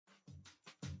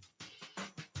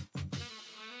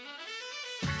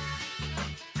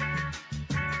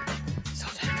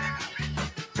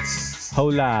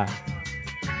Hola.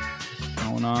 What's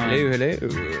going on?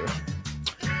 Hello.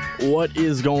 What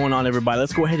is going on, everybody?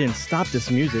 Let's go ahead and stop this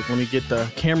music. Let me get the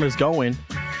cameras going.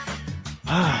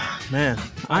 Ah, man,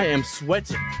 I am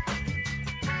sweating.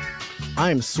 All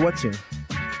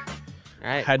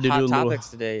right. Had to hot do a topics little,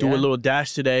 today. do yeah? a little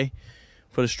dash today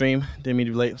for the stream. Didn't mean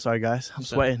to be late. Sorry, guys. I'm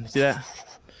sweating. See that?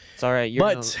 It's all right. You're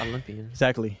But- an Olympian.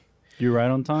 Exactly. You're right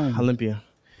on time. Olympia.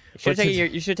 You should But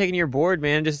have taken your board,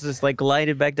 man. Just like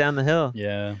glided back down the hill.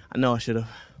 Yeah. I know I should have.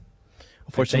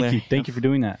 Unfortunately, Thank you for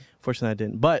doing that. Fortunately, I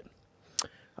didn't. But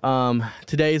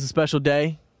today is a special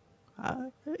day.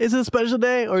 Is it a special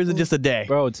day or is it just a day?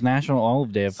 Bro, it's National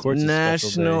Olive Day. Of course it's a special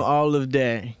National day. Olive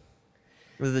Day.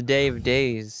 It was the day of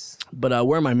days. But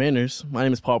where are my manners? My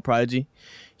name is Paul Prodigy.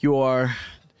 You are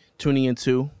tuning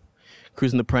into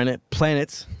Cruising the Planet.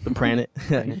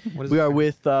 What is We it? are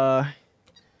with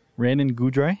Randon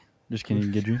Goudray. Just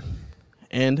kidding, Gidry.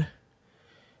 and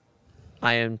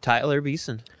I am Tyler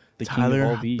Beeson. The king of Tyler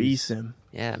all bees. Beeson,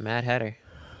 Yeah, Mad Hatter.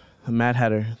 the Mad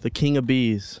Hatter, the king of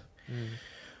bees.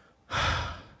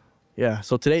 Yeah,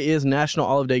 so today is National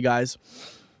Olive Day, guys.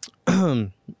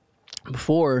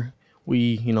 Before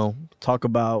we, talk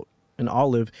about an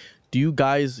olive, do you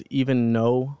guys even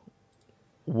know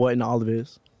what an olive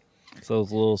is? So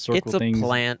those little circle It's a things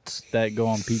plant. that go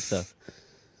on pizza.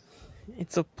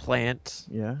 It's a plant.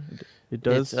 Yeah, it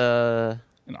does. It's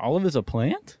An olive is a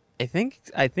plant? I think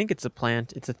it's a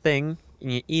plant. It's a thing,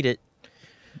 and you eat it.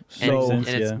 So- and Makes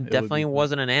it sense, yeah. It would definitely be-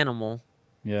 wasn't an animal,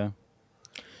 Yeah.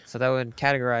 so that would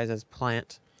categorize as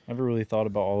plant. I never really thought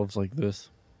about olives like this.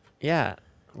 Yeah,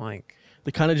 like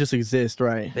They kind of just exist,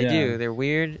 right? they Yeah. do. They're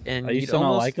weird, and I used you'd to not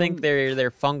almost like think 'em.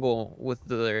 they're fungal with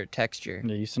their texture. I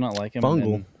used to not like them.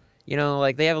 Fungal. You know,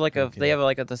 like they have like a Okay. they have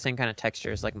like the same kind of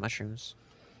texture as like mushrooms.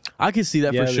 I can see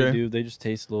that Yeah, for sure. they do. They just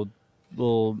taste a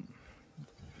little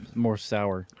more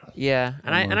sour. Yeah,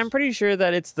 and I'm Almost. pretty sure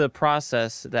that it's the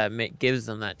process that gives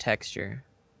them that texture.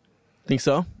 Think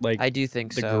so? Like I do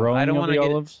think the so. growing I don't of want the to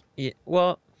get olives.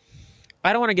 well.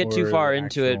 I don't want to get too Or far the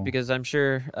into it actual- because I'm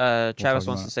sure Travis talk wants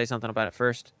about to it. say something about it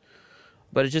first.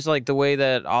 But it's just like the way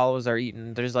that olives are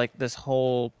eaten. There's like this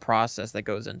whole process that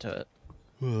goes into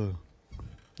it.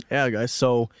 Yeah, guys.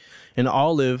 So, an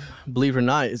olive, believe it or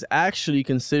not, is actually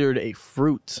considered a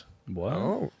fruit.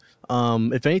 What?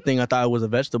 If anything, I thought it was a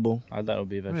vegetable. I thought it would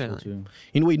be a vegetable Really? too.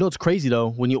 You know what's crazy though?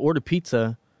 When you order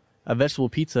pizza, a vegetable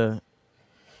pizza,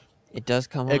 It does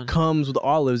come on. it comes with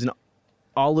olives, and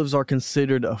olives are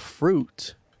considered a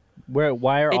fruit.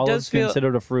 Why are It does olives feel-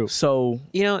 considered a fruit? So,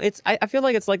 You know, I feel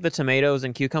like it's like the tomatoes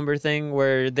and cucumber thing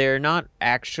where they're not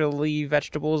actually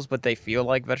vegetables, but they feel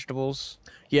like vegetables.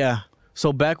 yeah.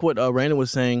 So back what Randon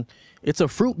was saying, it's a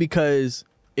fruit because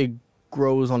it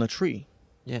grows on a tree,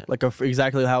 Yeah. like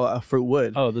exactly how a fruit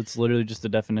would. Oh, that's literally just the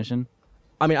definition.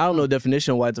 I mean, I don't know the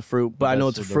definition of why it's a fruit, but I know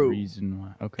it's a That's the fruit. reason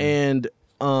why. Okay. And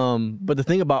but the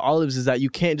thing about olives is that you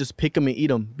can't just pick them and eat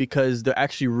them because they're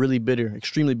actually really bitter,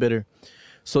 extremely bitter.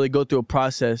 So they go through a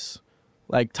process,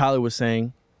 like Tyler was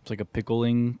saying. It's like a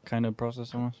pickling kind of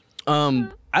process almost.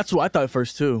 That's what I thought at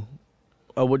first too.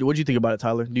 What do you think about it,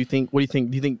 Tyler? What do you think? Do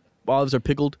you think olives are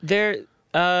pickled? There,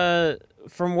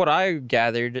 from what I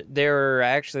gathered, there are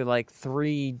actually like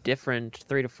 3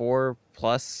 to 4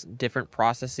 plus different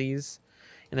processes,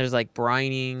 and there's like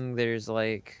brining, there's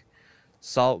like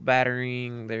salt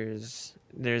battering, there's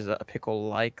a pickle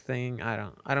like thing. I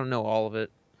don't know all of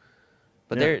it,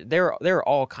 but Yeah. there are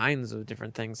all kinds of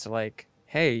different things. So like,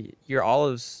 hey, your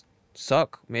olives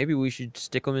suck. Maybe we should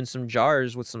stick them in some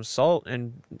jars with some salt,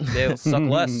 and they'll suck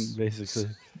less. Basically.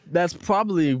 That's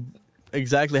probably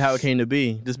exactly how it came to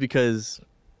be, just because,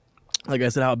 like I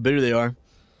said, how bitter they are.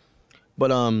 But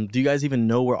do you guys even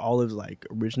know where olives like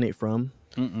originate from?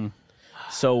 Mm-mm.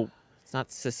 So It's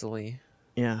not Sicily.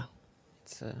 yeah,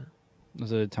 It's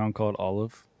Is it a town called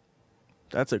Olive?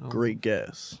 that's a great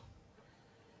guess.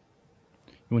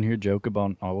 You want to hear a joke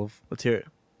about an olive? Let's hear it.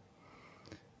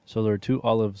 So there are 2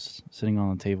 olives sitting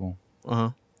on a table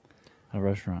Huh. at a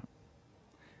restaurant.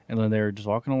 And then they were just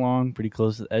walking along pretty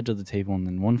close to the edge of the table, and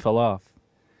then one fell off.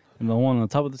 And the one on the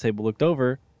top of the table looked over,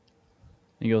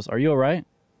 and he goes, "Are you all right?"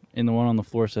 And the one on the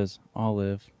floor says,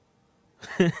 "Olive."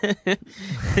 Did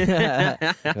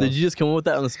you just come up with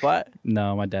that on the spot?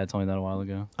 No, my dad told me that a while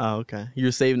ago. Oh, okay.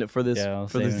 You're saving it for this Yeah, I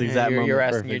was for this saving it. exact moment. You're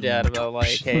asking your Perfect. dad about like,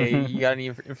 hey, you got any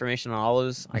information on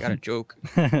olives? I got a joke.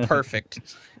 Perfect.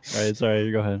 All right,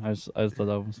 sorry, go ahead. I just thought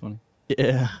that was funny.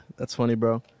 Yeah, that's funny,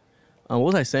 bro. What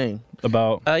was I saying?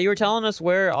 About You were telling us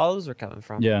where olives were coming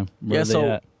from. yeah, where Yeah. they So,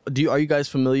 at? are you guys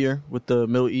familiar with the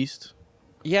Middle East?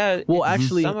 Yeah. Well, it's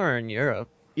actually, somewhere in Europe.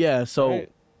 yeah. So, Right.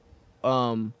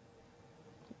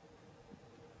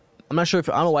 I'm not sure if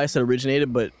I don't know why I said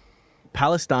originated, but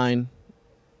Palestine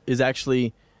is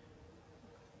actually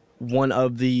one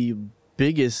of the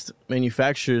biggest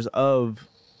manufacturers of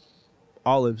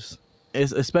olives,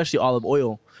 especially olive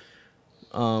oil.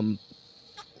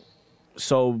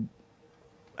 So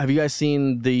have you guys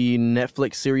seen the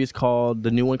Netflix series called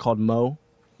the new one called Mo?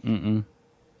 Mm-mm.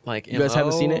 Like You guys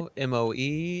haven't seen it?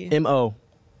 M-O-E? M-O.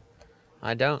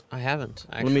 I haven't,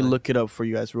 actually. Let me look it up for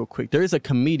you guys real quick. There is a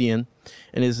comedian,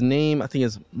 and his name, I think,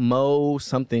 is Mo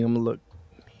something. I'm going to look.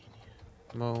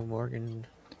 Mo Morgan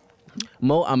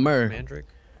Mo Amer. Mandrick?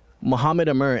 Muhammad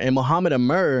Amer. And Muhammad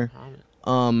Amer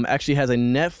actually has a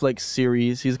Netflix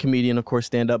series. He's a comedian, of course,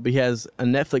 stand-up, but he has a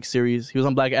Netflix series. He was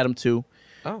on Black Adam too.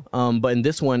 Oh. But in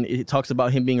this one, it talks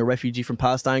about him being a refugee from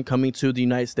Palestine coming to the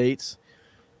United States.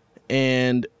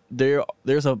 And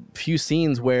there's a few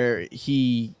scenes where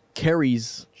he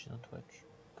carries She's on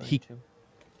Twitch.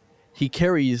 he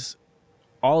carries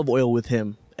olive oil with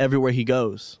him everywhere he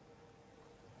goes.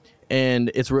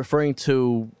 And it's referring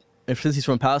to, and since he's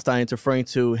from Palestine, it's referring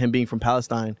to him being from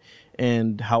Palestine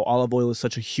and how olive oil is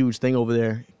such a huge thing over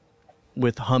there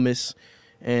with hummus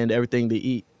and everything they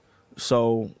eat.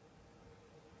 So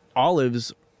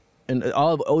olives and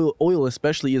olive oil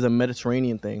especially is a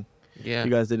Mediterranean thing. Yeah. You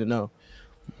guys didn't know.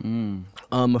 Mm.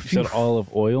 A You few said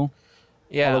olive oil?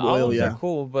 Yeah, Olive oil, olives yeah. are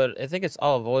cool, but I think it's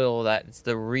olive oil that's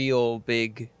the real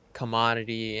big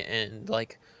commodity and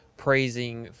like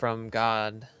praising from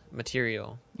God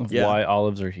material. Of Yeah. why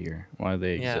olives are here, why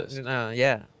they Yeah, exist.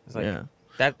 yeah. It's like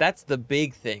yeah. that's the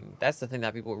big thing. That's the thing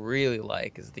that people really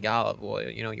like is the olive oil.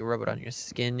 You know, you rub it on your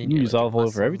skin and You your, use like, your olive oil for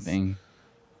muscles. everything.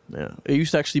 Yeah, it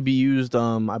used to actually be used.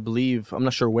 I believe I'm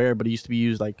not sure where, but it used to be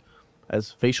used like as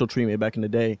facial treatment back in the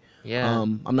day. Yeah.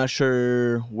 I'm not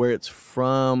sure where it's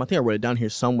from. I think I wrote it down here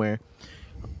somewhere.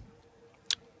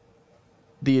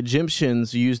 The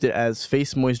Egyptians used it as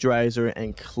face moisturizer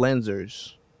and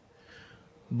cleansers.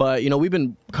 But you know, we've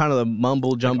been kind of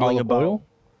mumble jumbling olive about oil?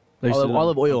 They used to-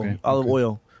 olive oil. okay, Olive okay.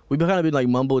 oil. We've been kind of been like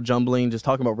mumble jumbling, just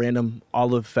talking about random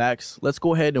olive facts. Let's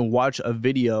go ahead and watch a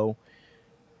video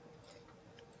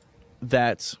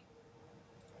that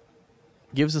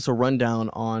gives us a rundown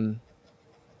on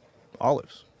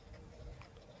olives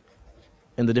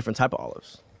and the different type of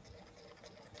olives.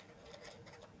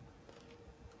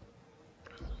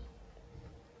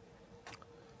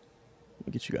 Let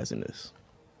me get you guys in this.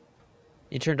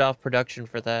 You turned off production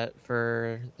for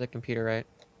the computer, right?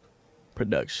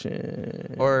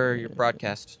 Production. Or your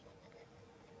broadcast.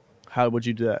 How would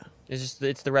you do that? It's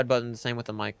the red button, the same with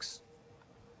the mics.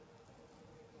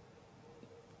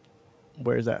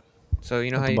 Where is that? So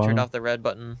you know At how the you turned bottom. off the red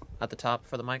button at the top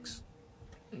for the mics?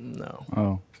 No.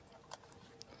 Oh.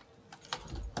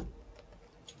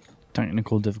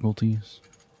 Technical difficulties.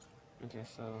 Okay,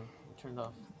 so you turned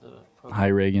off the Hi,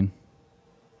 Reagan.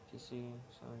 PC, so you're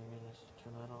gonna just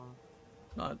turn that on.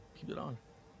 No, keep it on.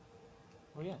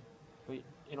 Oh yeah, but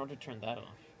in order to turn that off,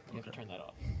 you have to turn that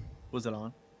off. Was it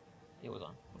on? It was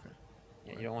on. Okay.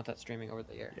 Yeah, you don't want that streaming over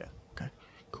the air. Yeah. Okay.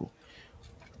 Cool.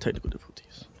 Technical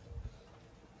difficulties.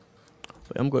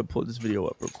 Wait, I'm going to pull this video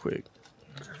up real quick.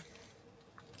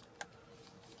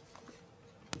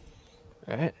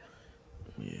 All right.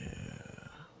 Yeah.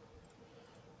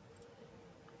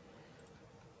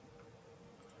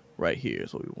 Right here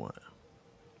is what we want.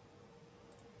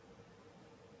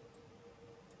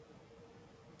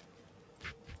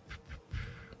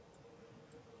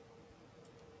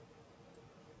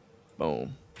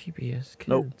 Boom. PBS Kids.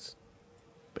 Nope.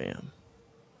 Bam.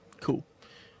 Cool.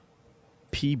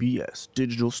 PBS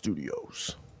Digital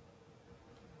Studios.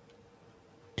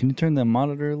 Can you turn the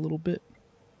monitor a little bit?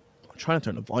 I'm trying to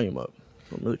turn the volume up.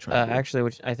 I'm really trying to. Actually,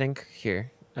 which I think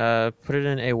here, put it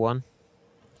in A1.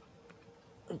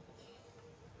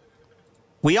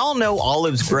 We all know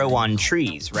olives grow on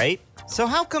trees, right? So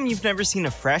how come you've never seen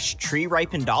a fresh,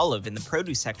 tree-ripened olive in the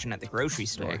produce section at the grocery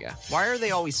store? There you go. Why are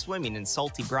they always swimming in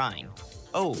salty brine?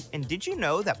 Oh, and did you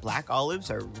know that black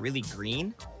olives are really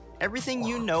green? Everything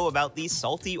you know about these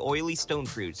salty, oily stone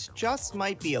fruits just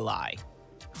might be a lie.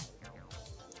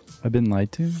 I've been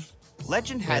lied to?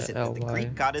 Legend has it that the L-Y.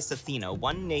 Greek goddess Athena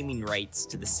won naming rights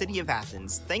to the city of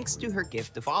Athens thanks to her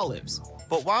gift of olives.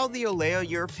 But while the Olea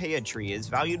europaea tree is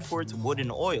valued for its wood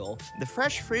and oil, the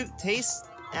fresh fruit tastes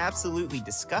absolutely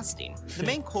disgusting. The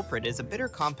main culprit is a bitter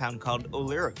compound called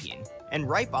oleuropein, and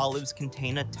ripe olives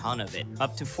contain a ton of it,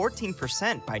 up to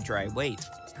 14% by dry weight.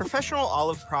 Professional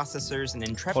olive processors and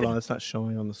intrepid... Hold on, it's not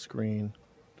showing on the screen.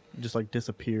 It just like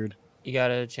disappeared. You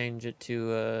gotta change it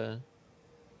to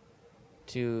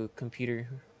computer,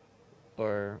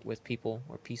 or with people,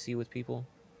 or PC with people.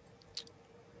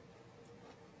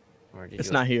 Or did It's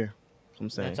you- not here. what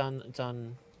I'm saying. It's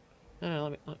on. No,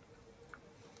 let me.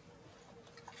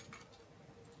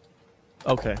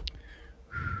 Okay.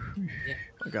 Yeah.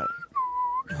 I got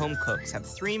it. Home cooks have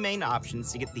three main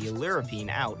options to get the oleuropein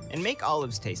out and make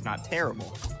olives taste not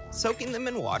terrible. Soaking them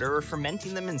in water or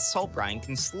fermenting them in salt brine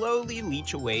can slowly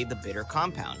leach away the bitter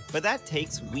compound, but that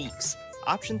takes weeks.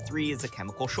 Option 3 is a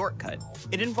chemical shortcut.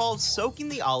 It involves soaking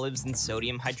the olives in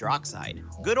sodium hydroxide.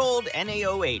 Good old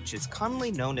NaOH is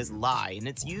commonly known as lye, and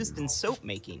it's used in soap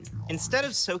making. Instead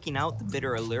of soaking out the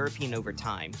bitter oleuropein over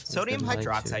time, sodium lye too.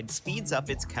 hydroxide speeds up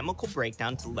its chemical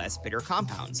breakdown to less bitter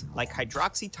compounds, like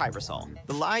hydroxytyrosol.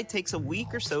 The lye takes a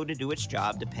week or so to do its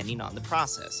job depending on the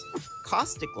process.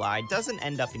 Caustic lye doesn't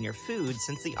end up in your food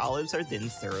since the olives are then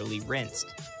thoroughly rinsed.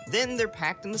 Then they're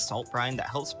packed in the salt brine that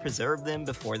helps preserve them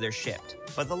before they're shipped.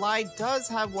 But the lye does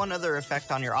have one other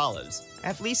effect on your olives,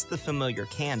 at least the familiar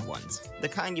canned ones. The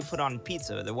kind you put on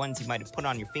pizza, the ones you might have put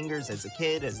on your fingers as a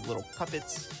kid as little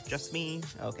puppets. Just me?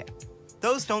 Okay.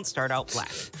 Those don't start out black.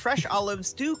 Fresh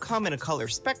olives do come in a color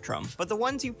spectrum, but the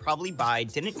ones you probably buy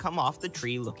didn't come off the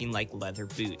tree looking like leather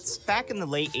boots. Back in the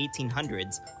late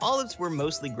 1800s, olives were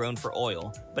mostly grown for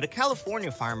oil, but a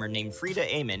California farmer named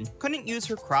Frida Amon couldn't use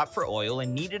her crop for oil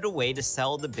and needed a way to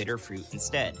sell the bitter fruit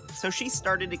instead. So she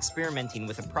started experimenting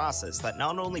with a process that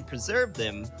not only preserved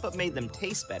them, but made them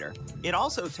taste better. It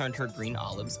also turned her green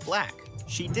olives black.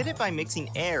 She did it by mixing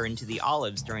air into the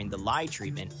olives during the lye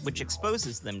treatment, which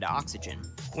exposes them to oxygen.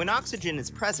 When oxygen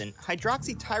is present,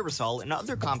 hydroxytyrosol and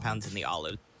other compounds in the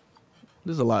olives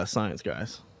There's a lot of science,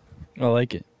 guys. I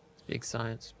like it. Big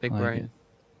science, big I like brain. it.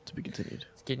 To be continued.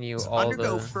 It's getting you all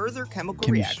undergo the. further chemical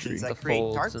chemistry. reactions that The create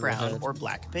folds dark in the brown head. or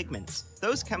black pigments.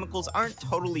 Those chemicals aren't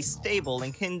totally stable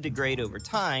and can degrade over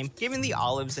time, giving the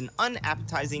olives an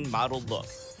unappetizing mottled look,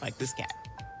 like this cat,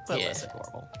 but Yeah. less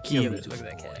adorable. Cute. Look at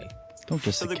that cat. Don't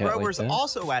just So a the cat like growers that.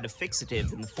 also add a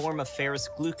fixative in the form of ferrous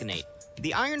gluconate.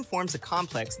 The iron forms a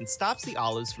complex and stops the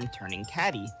olives from turning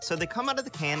catty, so they come out of the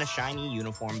can a shiny,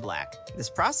 uniform black. This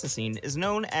processing is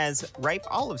known as ripe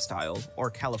olive style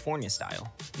or California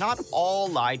style. Not all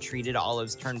lye-treated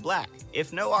olives turn black.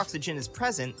 If no oxygen is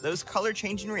present, those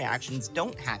color-changing reactions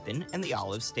don't happen and the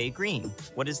olives stay green.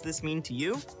 What does this mean to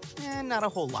you? Not a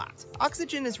whole lot.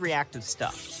 Oxygen is reactive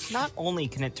stuff. Not only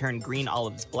can it turn green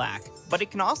olives black, but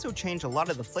it can also change a lot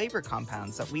of the flavor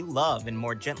compounds that we love in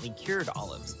more gently cured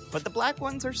olives. But the black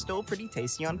ones are still pretty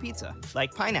tasty on pizza,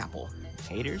 like pineapple.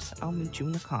 Haters, I'll meet you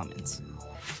in the comments.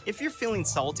 If you're feeling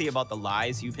salty about the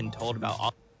lies you've been told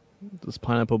about Does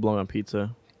pineapple belong on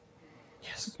pizza?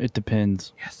 Yes. It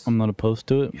depends. Yes. I'm not opposed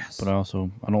to it, Yes. but I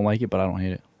don't like it, but I don't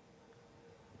hate it.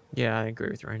 Yeah, I agree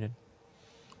with Ryan.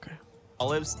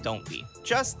 olives, don't be.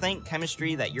 Just think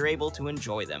chemistry that you're able to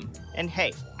enjoy them. And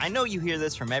hey, I know you hear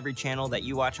this from every channel that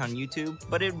you watch on YouTube,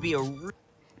 but it would be a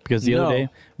Because the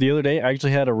other day, I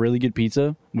actually had a really good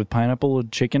pizza with pineapple with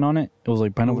chicken on it. It was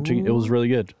like pineapple chicken. It was really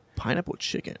good. Pineapple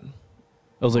chicken.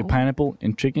 It was like pineapple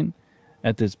and chicken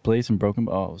at this place in Broken.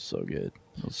 Oh, it was so good.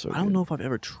 It was so I don't know if I've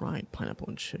ever tried pineapple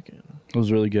and chicken. It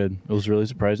was really good. It was really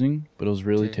surprising, but it was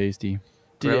really Dude. tasty.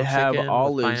 Did Grilled it have chicken with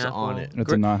olives on pineapple. it? It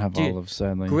did not have Dude, olives,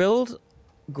 sadly.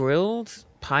 Grilled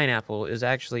pineapple is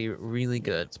actually really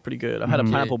good. It's pretty good. I had a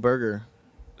Mhm. pineapple burger.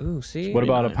 Ooh, see. What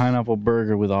about nice. a pineapple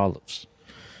burger with olives?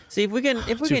 See if we can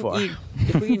Too far.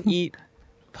 eat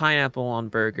pineapple on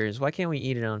burgers, why can't we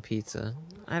eat it on pizza?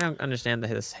 I don't understand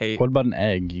this hate. What about an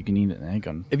egg? You can eat an egg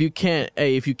on. If you can't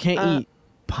eat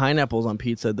pineapples on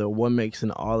pizza, though, what makes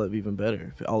an olive even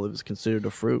better? If olive is considered a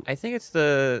fruit. I think it's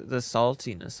the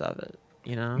saltiness of it,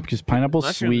 you know? Because pineapple's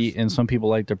Mushrooms- sweet, and some people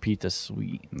like their pizza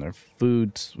sweet and their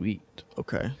food sweet.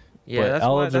 Okay. Yeah, But that's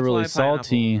olives why, are that's really why pineapple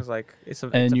salty, is like, it's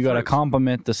And a you gotta fruit.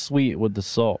 complement the sweet with the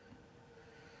salt.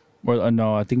 Or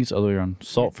no, I think it's the other way around.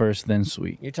 Salt first, then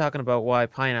sweet. You're talking about why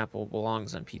pineapple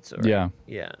belongs on pizza, right? Yeah.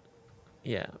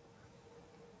 Yeah.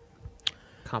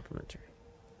 Complimentary.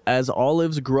 As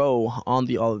olives grow on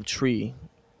the olive tree,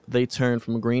 they turn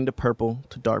from green to purple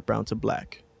to dark brown to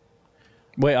black.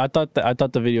 Wait, I thought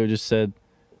the video just said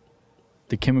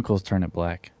the chemicals turn it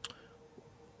black.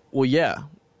 Well, yeah,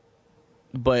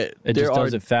 but It just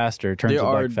does it faster. It turns it there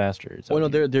are- black faster. Is that Well, no,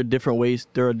 what you- there are different ways.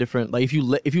 There are different, like if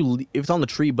it's on the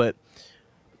tree, but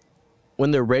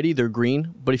when they're ready, they're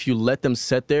green. But if you let them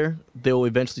sit there, they'll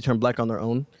eventually turn black on their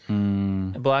own.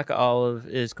 Mm, A black olive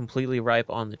is completely ripe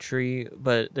on the tree,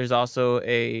 but there's also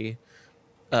a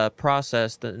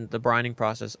process, the brining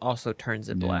process also turns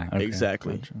it yeah, black. okay,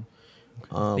 Exactly.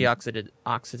 gotcha. The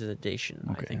oxidation,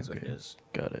 I Okay, think is what it okay. is.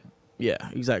 Got it. Yeah,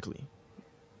 exactly.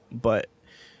 But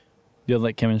The other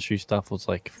like chemistry stuff was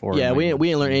like for yeah, we ain't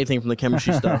learned anything from the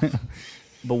chemistry stuff.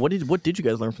 But what did you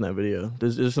guys learn from that video?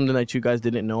 Is there something that you guys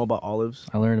didn't know about olives?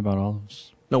 I learned about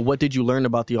olives. No, what did you learn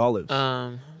about the olives?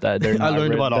 That they're not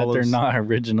learned about that olives. they're not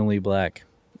originally black.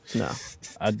 No.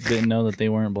 I didn't know that they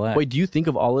weren't black. Wait, do you think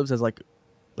of olives as like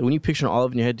when you picture an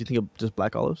olive in your head, do you think of just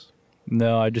black olives?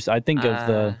 No, I think of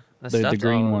the stuffed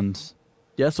green olive. ones.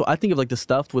 Yeah, so I think of like the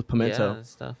stuffed with pimento. Yeah,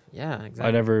 stuff. Yeah, exactly.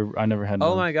 I never had. Oh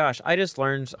one. my gosh! I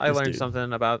learned dude.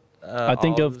 something about. I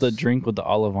think of the olives. drink with the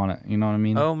olive on it. You know what I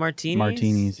mean? Oh, martinis.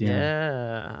 Martinis, yeah.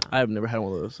 Yeah. I have never had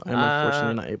one of those. I'm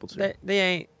unfortunately not able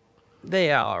to.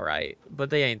 They are all right, but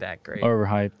they ain't that great.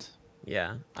 Overhyped.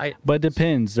 Yeah, But it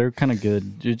depends. They're kind of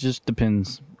good. It just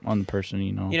depends on the person.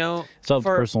 You know. It's all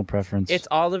for- personal preference. It's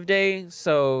olive day,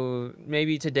 so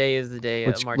maybe today is the day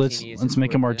Let's- of martinis. let's It's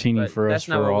make a worth it, martini but for us That's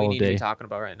not for what we olive need to day. be talking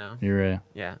about right now. You're right.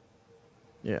 Yeah.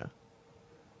 Yeah.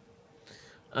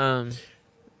 Um.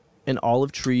 And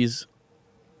olive trees.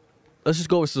 Let's just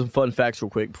go over some fun facts real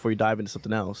quick before we dive into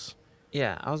something else.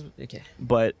 Yeah. I was okay.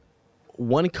 But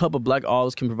 1 cup of black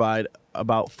olives can provide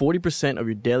about 40% of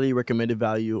your daily recommended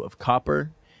value of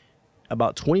copper,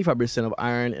 about 25% of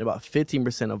iron, and about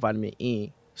 15% of vitamin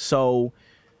E. So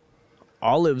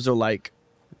olives are like,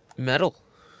 Metal.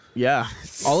 yeah,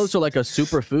 olives are like a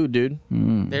superfood, dude.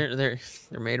 Mm.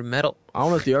 They're made of metal. I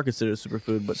don't know if they are considered a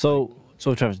superfood, but So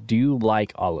Travis, do you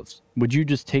like olives? Would you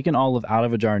just take an olive out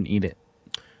of a jar and eat it?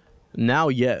 now,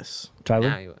 yes. Tyler?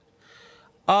 Now you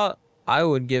would. I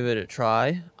would give it a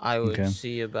try. I would Okay.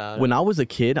 see about When it. I was a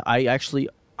kid,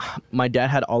 my dad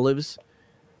had olives,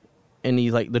 and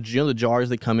he like the jars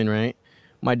that come in, right?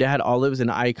 My dad had olives, and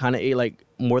I kind of ate like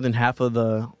more than half of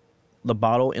the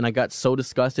bottle, and I got so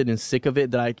disgusted and sick of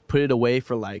it that I put it away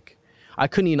for like I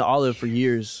couldn't eat an olive for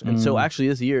years until actually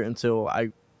this year until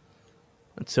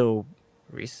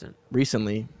Recent.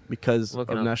 recently because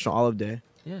Looking of up. National Olive Day.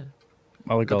 Yeah.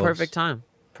 I like The olives. perfect time.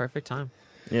 Perfect time.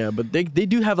 Yeah, but they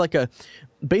do have like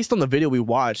based on the video we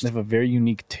watched. They have a very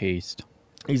unique taste.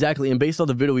 Exactly, and based on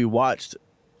the video we watched,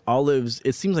 olives,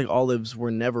 it seems like olives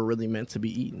were never really meant to be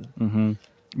eaten. Mm-hmm.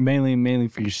 Mainly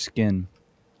for your skin.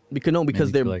 Because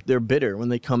Maybe for, like- they're bitter when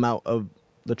they come out of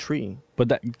the tree.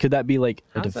 But could that be like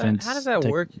a How does that- defense how does that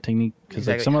work? technique? Because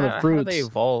like Exactly. some of the How do they fruits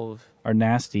evolve? are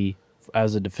nasty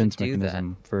as a defense do that?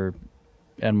 mechanism for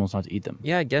animals not to eat them.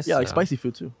 Yeah, I guess Yeah, like so. spicy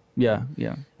food too. Yeah.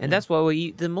 And that's why we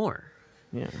eat them more.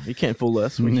 Yeah, you can't fool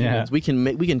us. We Yeah. we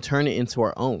can turn it into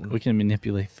our own. We can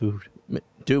manipulate food.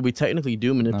 Dude, we technically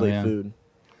do manipulate yeah. food.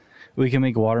 We can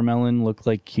make watermelon look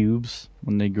like cubes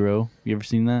when they grow. You ever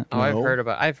seen that? Oh, I've No. heard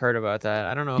about that.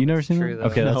 I don't know. You if never it's seen true, that? though.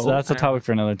 Okay, No. that's a I don't topic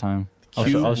for another time. I'll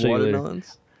Cube show you later.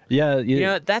 watermelons. Yeah, You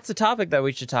know, that's a topic that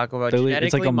we should talk about. It's like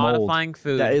Genetically a mold. modifying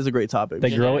food. That is a great topic.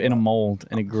 they grow it in a mold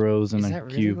and it grows in Is a that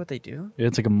really cube. what they do?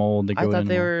 It's like a mold. They I grow it thought in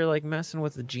they a mold. were like messing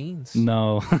with the genes.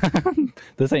 No,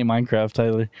 this ain't Minecraft,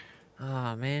 Tyler.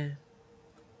 Oh man.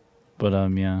 But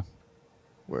yeah,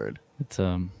 Word. it's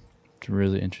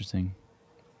really interesting.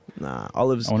 Nah,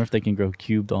 olives, I wonder if they can grow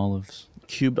cubed olives.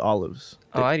 cubed olives.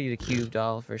 Oh, I'd eat a cubed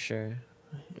olive for sure.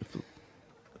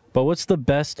 But what's the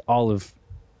best olive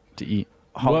to eat?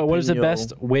 What is the Jalapeno.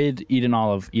 best way to eat an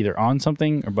olive? Either on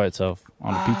something or by itself?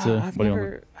 On a pizza?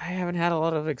 I haven't had a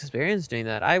lot of experience doing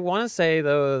that. I want to say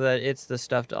though that it's the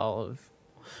stuffed olive.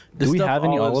 The Do we stuffed have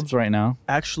any olives right now?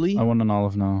 Actually, I want an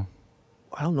olive now.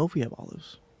 I don't know if we have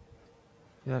olives.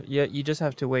 Yeah, you just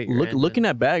have to wait. your end Looking then.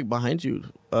 at bag behind you.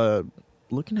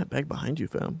 Looking at bag behind you,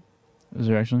 fam. Is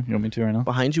there actually? You want me to right now?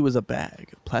 Behind you is a bag,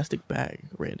 a plastic bag,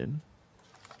 Randon.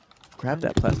 Grab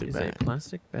that plastic It's bag. a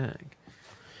plastic bag.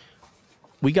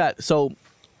 We got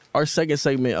our second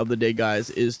segment of the day, guys,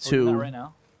 is to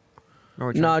now? Or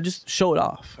which nah, one? just show it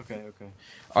off. Okay.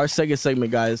 Our second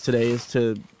segment, guys, today is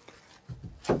to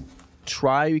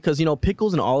try because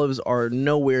pickles and olives are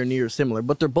nowhere near similar,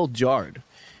 but they're both jarred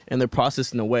and they're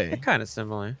processed in a way They're kind of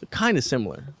similar. kind of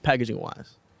similar, packaging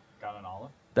wise. Got an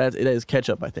olive? It is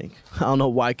ketchup, I think. I don't know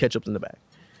why ketchup's in the bag,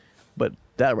 but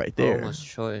that right there. Almost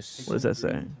choice. What does that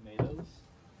say? Tomatoes?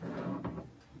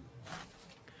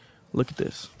 Look at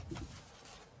this.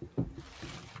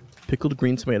 Pickled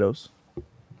green tomatoes.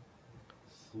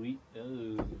 Sweet.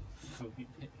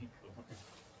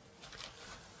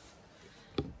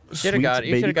 Should have got.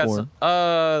 You should have got some.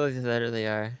 Oh, there they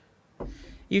are.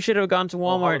 You should have gone to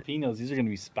Walmart. Jalapenos. These are gonna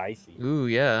be spicy. Ooh,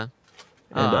 yeah.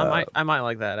 And, I might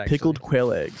like that actually. Pickled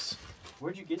quail eggs.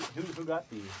 Where'd you get? Who got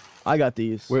these? I got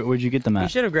these. Where'd you get them You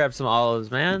at? should have grabbed some olives,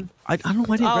 man. I don't know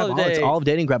why I didn't grab Olive olives. day. Olive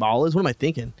day, I didn't grab olives. What am I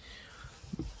thinking?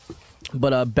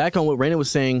 But back on what Raina was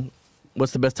saying,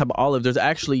 what's the best type of olive? There's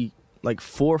actually like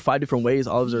 4 or 5 different ways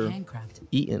olives are Handcrafted.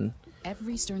 eaten.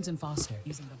 Every Stearns and Foster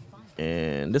using the fine.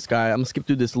 And this guy, I'm gonna skip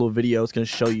through this little video. It's gonna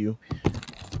show you.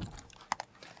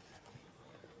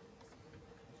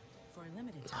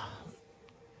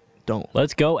 Don't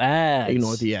Let's go ads.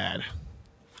 ignore the ad.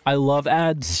 I love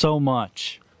ads so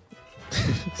much.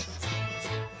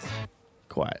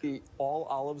 Quiet. All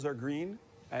olives are green,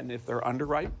 and if they're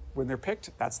underripe when they're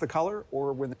picked, that's the color.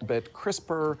 Or when they're a bit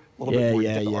crisper, a little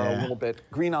bit more are a little bit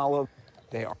green olive.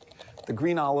 They are. The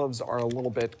green olives are a little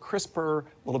bit crisper,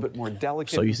 a little bit more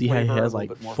delicate. So you see how he has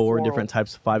like 4 different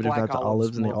types, 5 different types of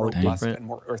olives, and they all look different. And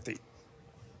more earthy.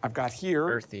 I've got here.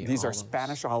 Earthy these olives. are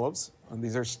Spanish olives. And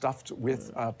these are stuffed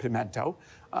with pimento.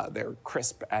 They're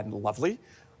crisp and lovely.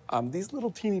 These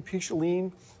little teeny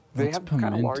picholine, they What's have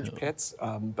kind of large pimento? pits,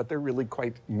 but they're really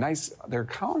quite nice. They're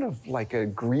kind of like a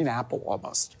green apple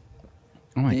almost.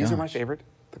 Oh my These are my gosh. favorite,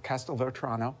 the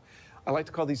Castelvetrano. I like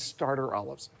to call these starter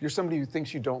olives. If you're somebody who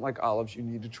thinks you don't like olives, you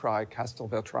need to try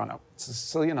Castelvetrano. It's a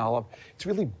Sicilian olive. It's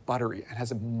really buttery and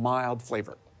has a mild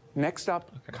flavor. Next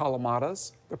up,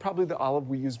 Calamatas. They're probably the olive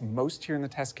we use most here in the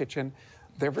test kitchen.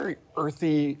 They're very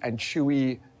earthy and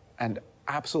chewy and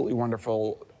absolutely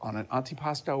wonderful on an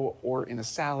antipasto or in a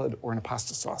salad or in a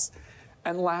pasta sauce.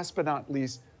 And last but not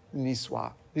least,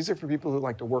 Niçoise. These are for people who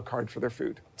like to work hard for their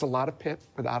food. It's a lot of pit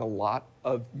without a lot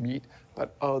of meat,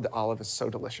 but oh, the olive is so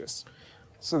delicious.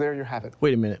 So there you have it.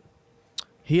 Wait a minute.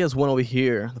 He has one over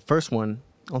here. The first one,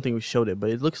 I don't think we showed it, but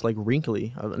it looks like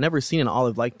wrinkly. I've never seen an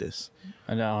olive like this.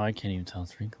 I know. I can't even tell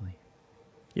it's wrinkly.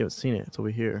 You haven't seen it. It's over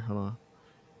here. Hold on.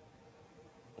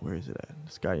 Where is it at?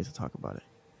 This guy needs to talk about it.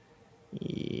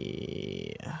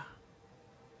 Yeah.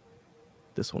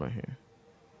 This one right here.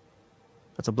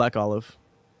 That's a black olive.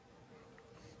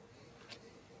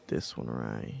 This one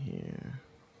right here.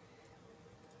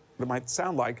 It might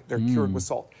sound like they're cured with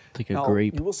salt. It's like a now,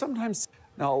 grape. You will sometimes,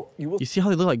 now you will You see how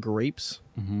they look like grapes?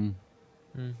 Mm-hmm.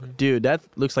 Dude, that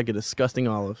looks like a disgusting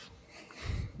olive.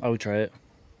 I would try it.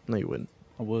 No, you wouldn't.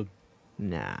 I would.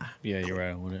 Nah. Yeah, you're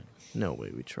right. I wouldn't. No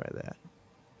way we try that.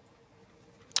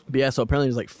 But yeah, so apparently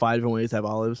there's like 5 different ways to have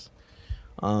olives.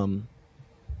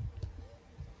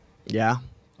 Yeah.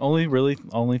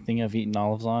 Only thing I've eaten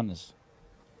olives on is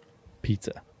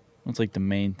pizza. That's like the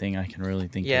main thing I can really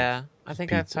think of. Yeah, I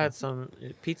think I've pizza. had some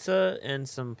pizza and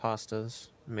some pastas.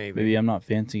 Maybe. Maybe I'm not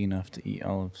fancy enough to eat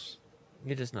olives.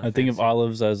 You're just not. I think of fancy.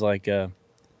 olives as like a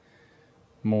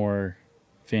more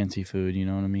fancy food. You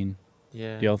know what I mean?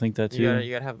 Yeah. Do y'all think that too?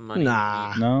 You gotta have money.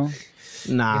 Nah. No.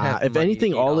 Nah. have If money to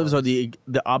anything, eat olives are olives.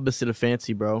 the opposite of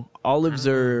fancy, bro. Olives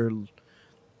are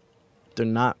they're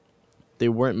not they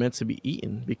weren't meant to be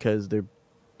eaten because they're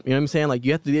you know what I'm saying? Like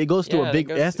you have to it goes through Yeah, a big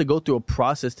it it has to go through a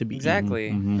process to be Exactly.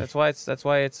 Mhm. That's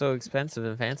why it's so expensive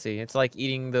and fancy. It's like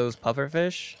eating those puffer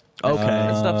fish. eaten. Okay.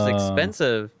 That stuff's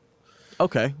expensive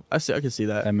Okay. I can see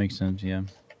that. That makes sense. Yeah.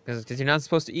 because you're not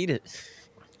supposed to eat it.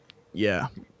 Yeah.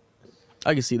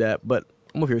 I can see that, but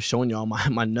I'm over here showing y'all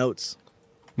my notes.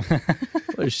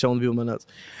 I'm just showing people my notes.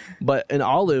 But an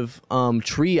olive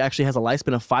tree actually has a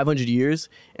lifespan of 500 years,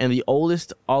 and the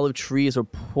oldest olive trees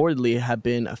reportedly have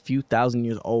been a few thousand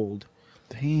years old.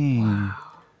 Dang.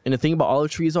 And the thing about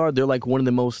olive trees are they're like one of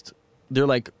the most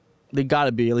they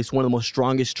gotta be at least one of the most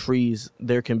strongest trees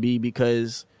there can be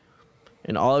because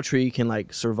an olive tree can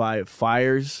like survive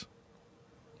fires.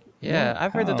 Yeah,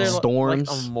 I've heard that they're Storms.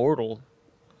 like immortal.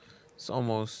 It's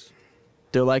almost.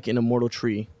 They're like an immortal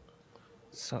tree.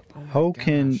 So, oh my How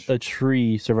can gosh. a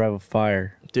tree survive a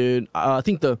fire? Dude, I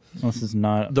think Unless it's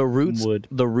not the roots wood.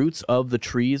 the roots of the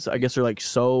trees I guess are like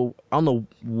so I don't know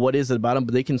what is it about them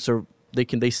but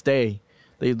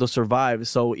they'll survive.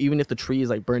 So even if the tree is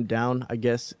like burnt down, I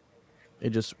guess it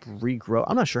just regrow.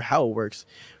 I'm not sure how it works,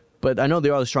 but I know they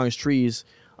are the strongest trees.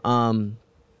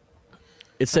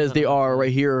 It says they are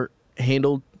right here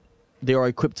they are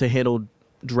equipped to handle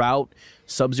drought,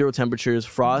 sub-zero temperatures,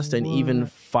 frost, and even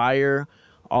fire.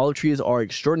 Olive trees are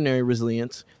extraordinarily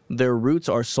resilient. Their roots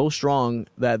are so strong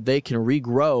that they can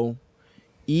regrow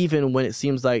even when it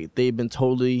seems like they've been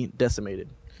totally decimated.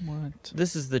 What?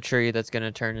 This is the tree that's going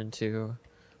to turn into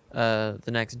the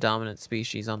next dominant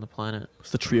species on the planet.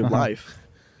 It's the tree of life.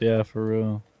 Yeah, for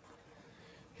real.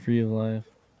 Tree of life.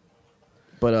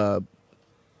 But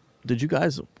did you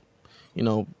guys,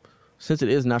 since it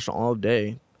is National Olive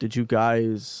Day, did you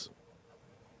guys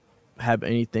have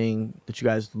anything that you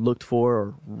guys looked for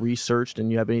or researched,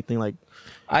 and you have anything like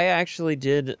I actually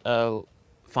did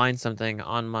find something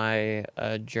on my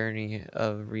journey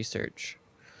of research.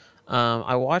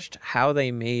 I watched how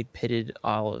they made pitted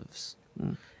olives,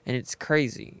 and it's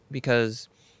crazy because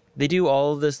they do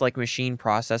all of this like machine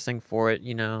processing for it,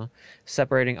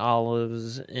 separating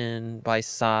olives in by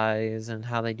size and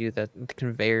how they do the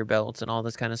conveyor belts and all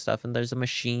this kind of stuff. And there's a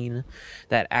machine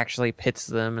that actually pits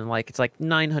them, and it's like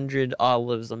 900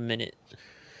 olives a minute.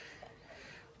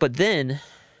 But then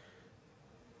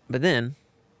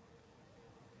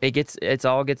It's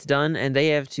all gets done, and they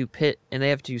have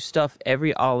to stuff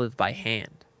every olive by hand.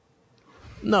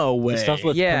 No way. Stuff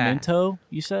with Yeah. pimento,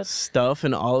 you said? Stuff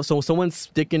and all. So someone's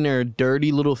sticking their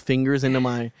dirty little fingers into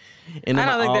my I don't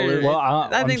think olive. they're. Well,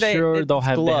 I think I'm sure they'll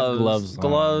have gloves,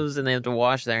 gloves on. and they have to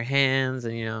wash their hands,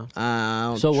 and I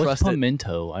don't So what's trust it.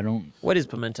 pimento? I don't. what is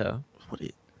pimento?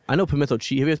 I know pimento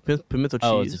cheese. Have you had pimento cheese?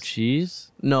 Oh, it's a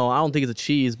cheese. No, I don't think it's a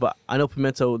cheese, but I know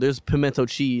pimento. There's pimento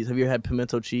cheese. Have you ever had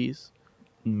pimento cheese?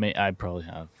 I probably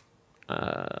have.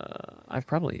 I've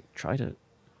probably tried it.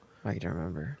 I don't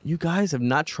remember. You guys have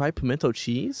not tried pimento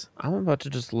cheese? I'm about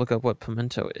to just look up what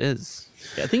pimento is.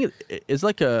 Yeah, I think it's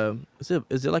like a. Is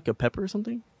it like a pepper or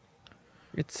something?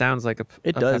 It sounds like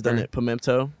It a does, doesn't pepper. it?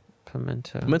 Pimento.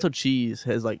 Pimento. Pimento cheese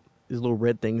has like these little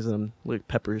red things in them, like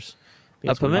peppers. I think A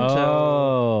that's what- pimento.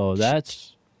 Oh,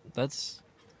 that's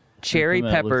Cherry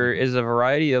Pimento looks pepper like- is a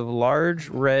variety of large,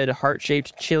 red,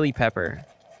 heart-shaped chili pepper.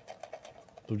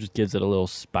 it just gives it a little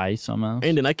spice almost.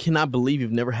 Andon, I cannot believe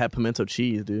you've never had pimento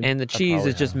cheese, dude. And the cheese probably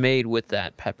is just have. made with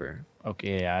that pepper.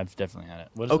 Okay, yeah, I've definitely had it.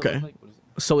 What does it Okay. look like? What is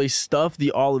it? So they stuff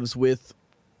the olives with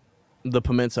the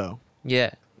pimento. Yeah.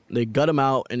 They gut them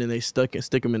out and then they stick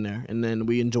them in there, and then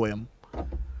we enjoy them.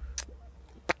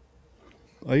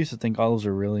 I used to think olives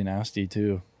are really nasty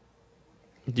too.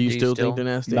 Do you still think they're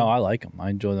nasty? No, I like them. I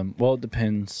enjoy them. Well, it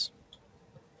depends.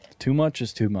 Too much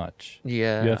is too much.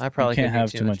 Yeah, You I probably you can't could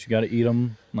have do too much. You got to eat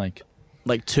them like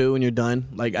Like 2 and you're done.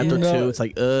 Like after No, 2, it's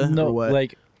like no, or what?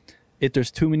 like if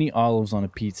there's too many olives on a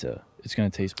pizza, it's gonna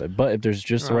taste bad. But if there's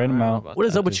just the Oh, right I don't know amount, about What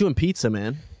is that. up with you and pizza,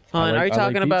 man? Hold on, I are you like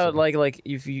talking about pizza. like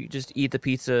if you just eat the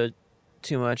pizza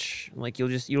too much, like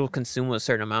you'll consume a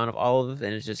certain amount of olive,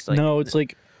 and it's just like no, it's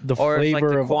like the or if, flavor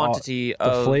like the of quantity the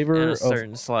of flavor in a of-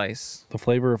 certain slice. the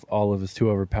flavor of olive is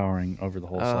too overpowering over the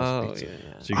whole slice Oh of pizza.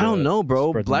 yeah. So you I don't gotta know, bro.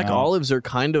 spread them Black out. olives are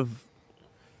kind of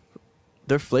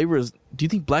their flavors. Do you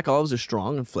think black olives are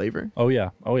strong in flavor? Oh yeah,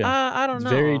 oh yeah. I don't It's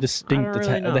know. very I distinct. don't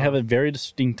really They have know. a very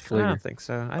distinct I flavor. don't think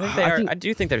so. I think they I are. think- I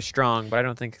do think they're strong, but I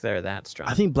don't think they're that strong.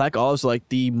 I think black olives are like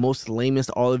the most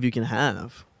lamest olive you can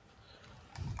have.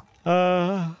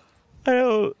 I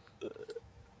don't.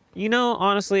 You know,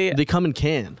 honestly, They come in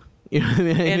can. You know what I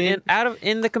mean? and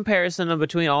in the comparison of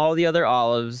between all the other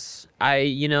olives,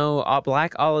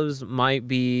 black olives might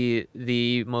be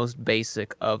the most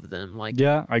basic of them. Like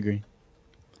Yeah, I agree.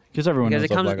 Because everyone because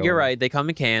knows it comes. what black You're olive right. They come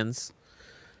in cans.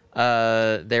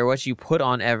 They're what you put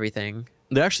on everything.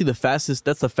 They're actually the fastest.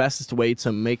 That's the fastest way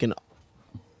to make an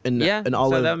Yeah, an so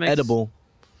olive that makes- edible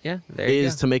Yeah, there you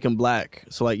is go. to make them black.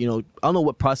 So like I don't know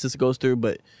what process it goes through,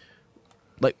 but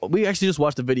like we actually just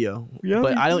watched the video. Yeah,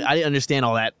 but we I didn't understand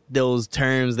all those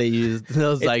terms they used.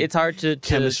 Those like It's hard to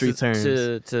chemistry terms.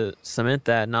 to cement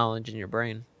that knowledge in your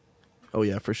brain. oh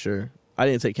yeah, for sure. I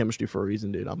didn't take chemistry for a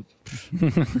reason, dude. I'm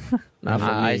not for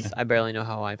me. I barely know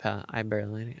how I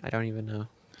don't even know.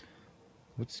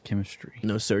 What's chemistry?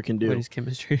 No sir can do. What is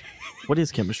chemistry? What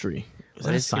is chemistry? Is What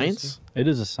that a is science? It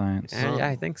is a science.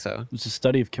 I think so. It's a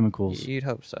study of chemicals, You'd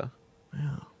hope so.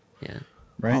 Yeah. Yeah.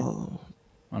 right? Oh.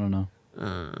 I don't know.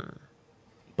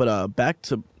 But back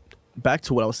to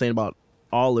what I was saying about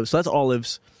olives. So that's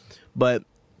olives, but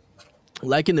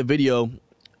like in the video,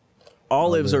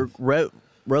 olives are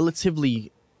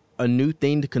relatively a new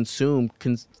thing to consume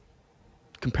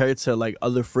compared to like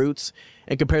other fruits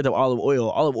and compared to olive oil.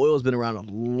 Olive oil has been around a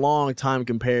long time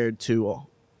compared to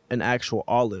an actual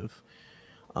olive.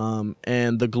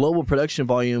 And the global production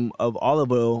volume of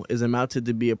olive oil is amounted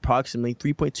to be approximately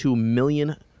 3.2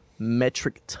 million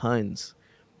metric tons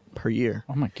per year.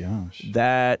 Oh my gosh,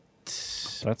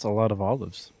 That's a lot of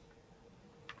olives.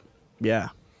 yeah.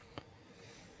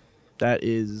 That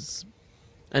is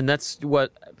And that's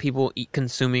what people eat,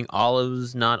 consuming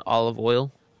olives, not olive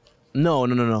oil.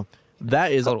 no.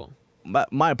 That is Total.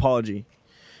 my apology.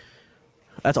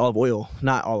 That's olive oil,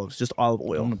 not olives, just olive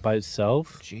oil. By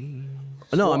itself. Jeez.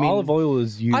 No, Well, I mean, olive oil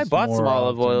is used. I bought some more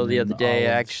olive often oil the than other day.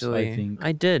 olives, Actually, I think.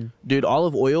 I did. dude,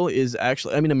 olive oil is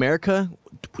actually. I mean, America,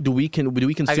 do we consume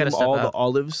step all the out.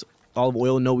 olive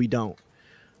oil? No, we don't.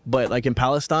 But like in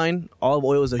Palestine, olive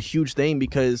oil is a huge thing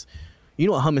because you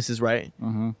know what hummus is, right?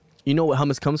 Uh-huh. You know what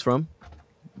hummus comes from?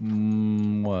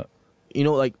 What? You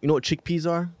know what chickpeas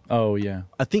are? Oh yeah.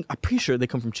 I'm pretty sure they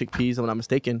come from chickpeas, if I'm not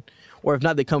mistaken. Or if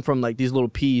not, they come from like these little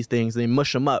peas things. They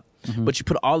mush them up, but you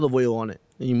put olive oil on it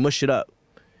and you mush it up.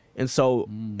 And so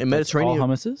in That's Mediterranean, all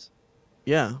hummus is?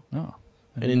 yeah, Oh.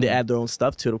 and then they add their own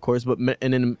stuff to it, of course. But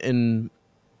in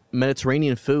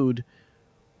Mediterranean food,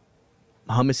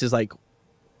 hummus is like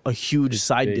a huge It's a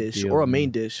side big dish deal, or a man.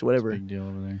 main dish, whatever. Big deal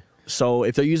over there. So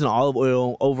if they're using olive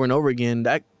oil over and over again,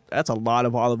 that's a lot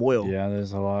of olive oil. Yeah,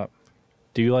 there's a lot.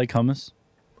 Do you like hummus?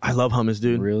 I love hummus,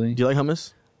 dude. Really? Do you like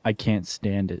hummus? I can't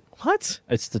stand it. What?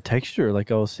 It's the texture,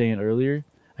 like I was saying earlier.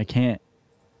 I can't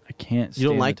stand You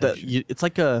don't like the the? texture. It's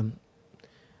like a.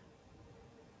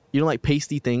 You don't like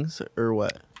pasty things or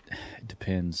what? It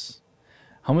depends.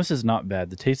 Hummus is not bad.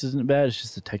 The taste isn't bad. It's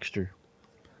just the texture.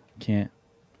 Can't.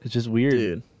 It's just weird.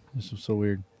 Dude. It's just so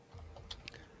weird.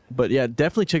 But yeah,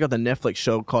 definitely check out the Netflix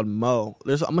show called Mo.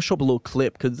 I'm gonna show up a little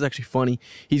clip because it's actually funny.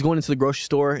 He's going into the grocery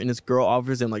store and this girl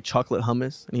offers him like chocolate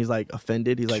hummus, and he's like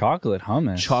offended. He's like, chocolate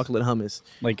hummus. chocolate hummus.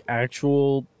 Like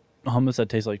actual hummus that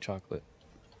tastes like chocolate.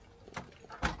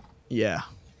 Yeah.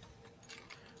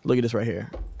 Look at this right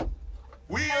here.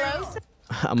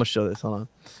 I'm gonna show this. Hold on.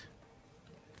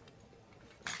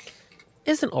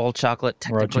 Isn't all chocolate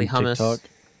technically Watching hummus? TikTok.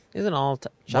 Isn't all What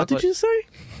chocolate? did you say?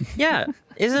 Yeah.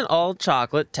 Isn't all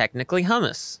chocolate technically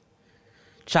hummus?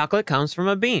 Chocolate comes from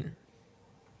a bean.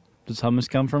 Does hummus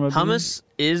come from a bean? Hummus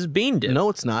is bean dip. No,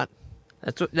 it's not.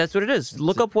 That's what it is.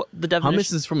 Look up what the definition.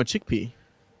 Hummus is from a chickpea.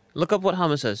 Look up what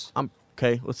hummus is.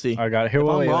 Okay, let's see. I got it. Here, If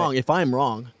wait, I'm wait, wrong, if I'm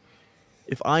wrong.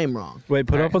 Wait,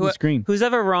 put it up on the screen. Who's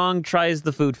ever wrong tries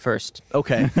the food first.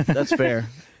 Okay, that's fair.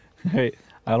 Hey,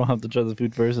 I don't have to try the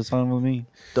food first. It's fine with me.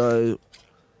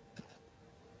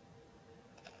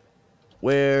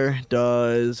 Where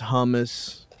does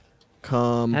hummus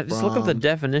come from? Just look up the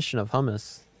definition of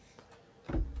hummus.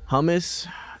 Hummus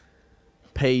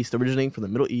paste originating from the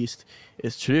Middle East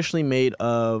is traditionally made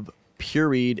of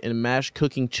pureed and mashed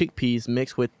cooking chickpeas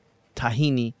mixed with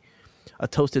tahini, a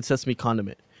toasted sesame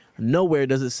condiment. Nowhere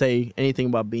does it say anything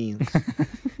about beans.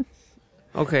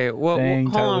 Okay, well, Dang,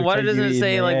 hold Tyler, on. Why looks like doesn't you it eating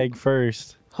say the like? egg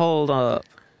first? Hold up.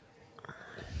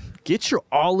 Get your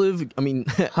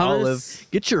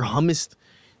Hummus. Get your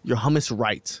hummus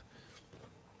right.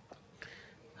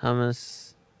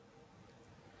 Hummus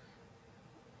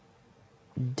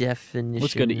definition.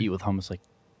 What's good to eat with hummus? Like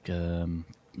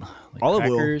Olive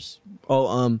oil. crackers?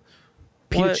 Oh,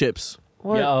 pita What? chips.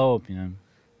 What? Yeah, oh, you know,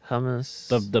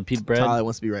 Hummus. the pita bread. Tyler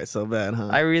wants to be right so bad, huh?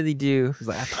 I really do. He's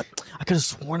like, I could have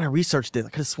sworn I researched it. I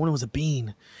could have sworn it was a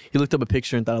bean. He looked up a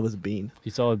picture and thought it was a bean. He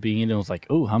saw a bean and was like,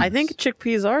 "Oh, hummus." I think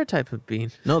chickpeas are a type of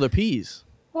bean. No, they're peas.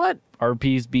 What?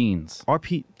 RP's beans,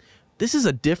 RP. This is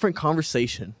a different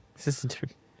conversation. This is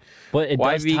different. but it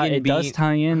Why does tie, vegan it does bean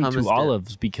tie in hummus to dip?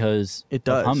 olives because It of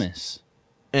does. hummus,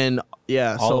 And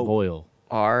yeah, olive so oil.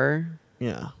 Are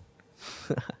yeah.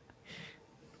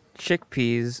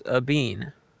 chickpeas a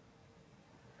bean?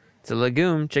 It's a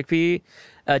legume. Chickpea,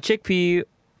 a chickpea,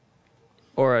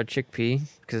 or a chickpea,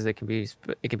 because it can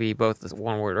be both as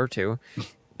one word or two,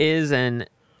 is an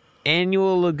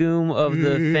annual legume of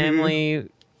the family.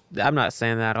 I'm not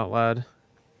saying that out loud.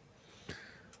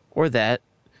 Or that.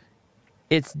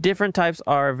 Its different types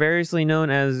are variously known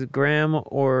as gram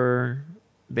or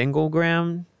Bengal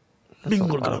gram. That's a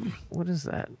lot of- What is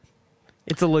that?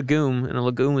 It's a legume, and a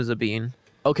legume is a bean.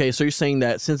 Okay, so you're saying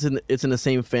that since it's in the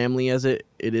same family as it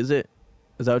is it?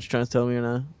 Is that what you're trying to tell me or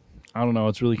not? I don't know.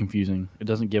 It's really confusing. It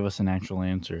doesn't give us an actual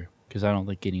answer because I don't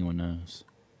think anyone knows.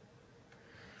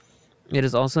 It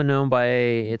is also known by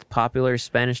its popular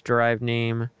Spanish-derived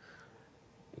name,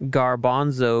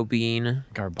 garbanzo bean.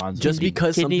 Garbanzo. Just bean.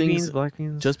 because Kidney something's beans, black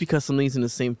beans. just because something's in the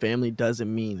same family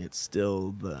doesn't mean it's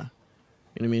still the. You know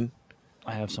what I mean?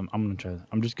 I have some. I'm gonna try that.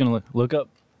 I'm just gonna look up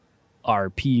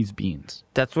RP's beans.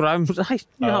 That's what I'm.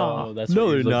 No, Oh, that's No,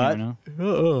 what you're they're looking not. at now?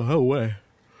 Oh, no way.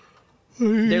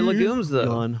 they're legumes though.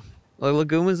 Gone. A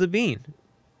legume is a bean.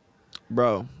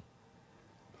 Bro.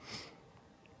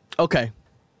 Okay.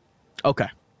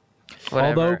 Whatever.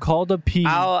 Although called a pea,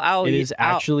 I'll it eat- is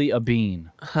actually a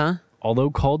bean. Huh? Although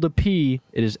called a pea,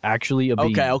 it is actually a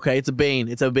bean. Okay. It's a bean.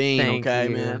 It's a bean. Thank okay,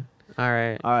 you. man. All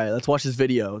right. All right, let's watch this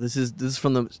video. This is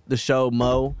from the show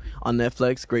Mo on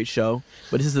Netflix. Great show.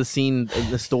 But this is the scene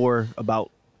in the store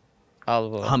about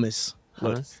Olive oil. hummus.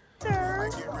 Look. Hummus. Sir,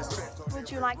 would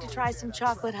you like to try some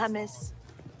chocolate hummus?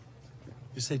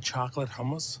 You say chocolate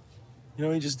hummus? You know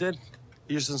what he just did?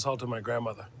 He just insulted my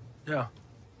grandmother. Yeah.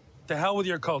 The hell with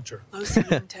your culture. Lo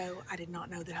siento, I did not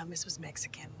know that hummus was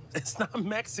Mexican. It's not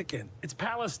Mexican. It's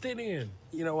Palestinian.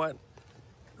 You know what?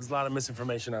 There's a lot of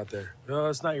misinformation out there. No,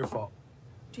 it's not your fault.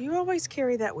 Do you always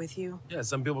carry that with you? Yeah,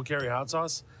 some people carry hot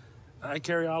sauce. I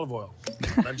carry olive oil.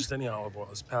 Not just any olive oil.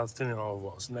 It's Palestinian olive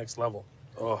oil. It's next level.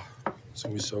 Oh, it's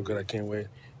gonna be so good. I can't wait.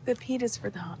 The pita's for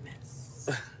the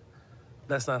hummus.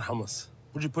 That's not hummus.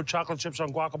 Would you put chocolate chips on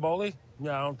guacamole?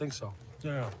 Yeah, I don't think so.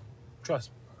 Yeah,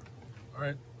 trust me. All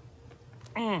right.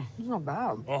 It's not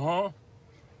bad. Uh-huh.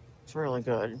 It's really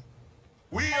good.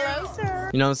 Hello, sir.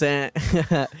 You know what I'm saying?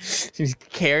 He's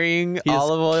carrying He's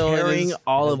olive oil. in carrying his-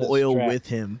 olive That's oil strap. with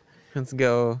him. Let's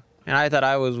go. And I thought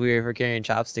I was weird for carrying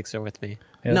chopsticks with me.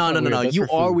 Yeah, No. that's not weird. That's You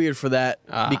for are food. weird for that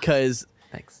Ah. because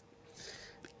Thanks.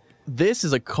 This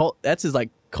is that's his like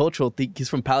cultural thing. He's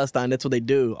from Palestine. That's what they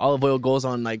do. Olive oil goes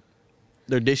on like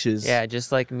their dishes. Yeah,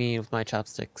 just like me with my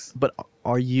chopsticks. But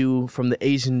are you from the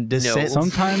Asian descent?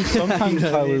 Sometimes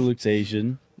Tyler looks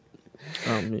Asian.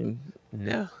 I mean,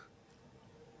 No.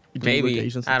 you do look Maybe.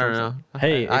 Asian I don't sometimes. know.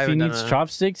 Hey, I if he haven't needs done a-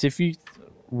 chopsticks, if you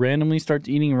randomly start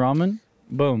eating ramen,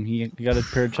 boom, he got a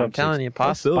pair of I'm chopsticks. telling you, I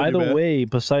pasta. feel By you, the man. way,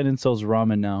 Poseidon sells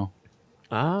ramen now.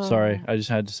 Oh. Sorry, I just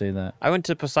had to say that. I went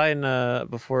to Poseidon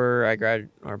before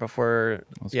I before.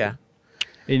 That's Yeah.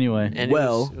 Anyway, And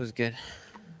Well- it was good.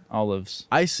 olives.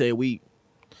 I say we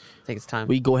Take its time.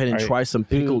 go ahead and All right. try some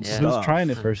pickled Yeah. stuff. Who's trying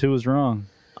it first? Who was wrong?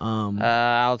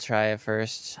 I'll try it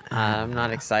first. I'm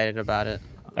not excited about it.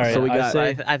 All right, So we I got-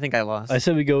 say, I think I lost. I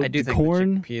said we go I do the think the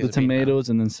corn, chickpeas the would be better. tomatoes,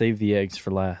 and then save the eggs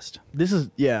for last. This is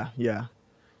yeah.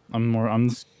 I'm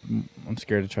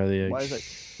scared to try the eggs. Why is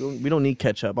that? We don't need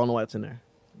ketchup. I don't know why it's in there.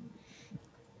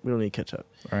 We don't need ketchup.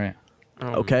 All right.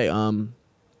 Okay.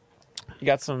 You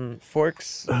got some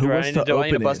forks? Who Do I wants need to to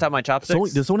open bust it? out my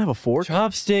chopsticks? Does someone have a fork?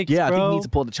 Chopsticks, Yeah, I think bro. he needs to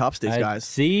pull the chopsticks, guys.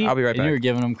 See, I'll be right And you back. were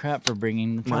giving him crap for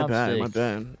bringing the My bad. chopsticks. My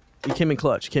bad. He came in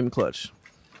clutch.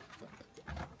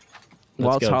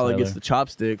 While go, Tyler gets Tyler. the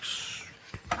chopsticks.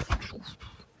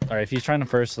 All right, if he's trying to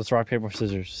first, let's rock paper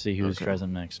scissors. See who Okay. tries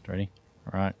them next. Ready?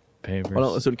 Rock paper. Hold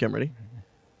on, let's do the camera. Ready?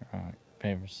 Rock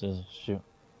paper scissors shoot.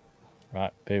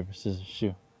 Rock paper scissors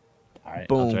shoot. All right,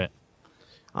 Boom. I'll try it.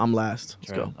 I'm last. Let's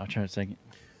Try go. it. I'll try it second.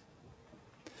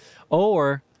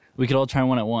 Or we could all try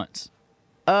one at once.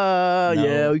 No.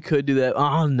 Yeah, we could do that.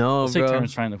 Oh no, Let's bro. take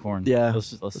turns trying the corn. Yeah.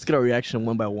 Let's Let's get our reaction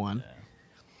one by one.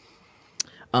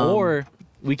 or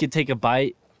we could take a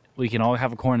bite. We can all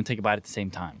have a corn and take a bite at the same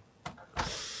time.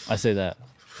 I say that.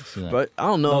 But I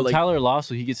don't know. No, like, Tyler lost,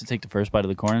 so he gets to take the first bite of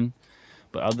the corn.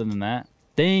 But other than that,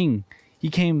 dang, he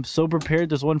came so prepared.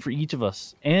 There's one for each of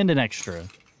us and an extra.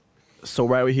 so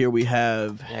right over here we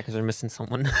have. Yeah, because we're missing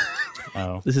someone.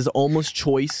 Oh, This is almost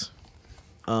choice.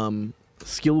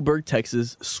 Skillberg,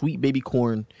 Texas, sweet baby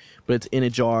corn, but it's in a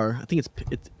jar. I think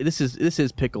this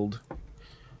is pickled.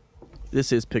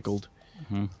 This is pickled.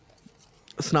 Mhm.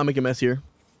 Let's not make a mess here.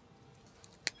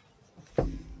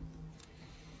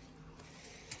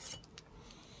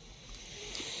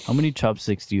 how many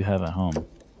chopsticks do you have at home?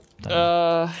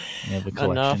 Tyler? You have a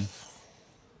collection. enough.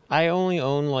 I only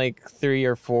own like 3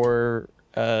 or 4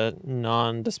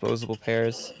 non-disposable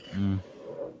pairs. Mm.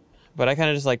 But I kind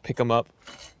of just like pick them up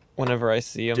whenever I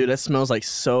see them. Dude, that smells like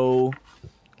so,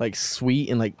 like sweet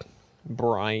and like,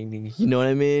 briny. you know what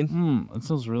I mean? That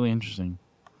smells really interesting.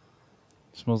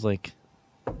 It smells like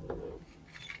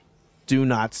Do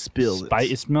not spill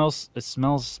it it.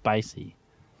 smells spicy.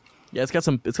 Yeah, it's got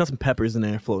some peppers in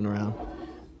there floating around.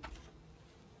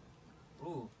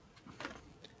 Ooh.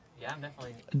 Yeah, I'm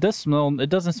definitely. It does smell. It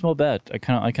doesn't smell bad. I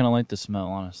kind of like the smell,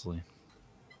 honestly.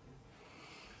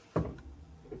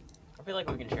 I feel like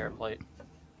we can share a plate.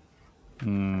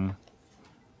 Hmm.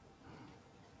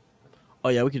 Oh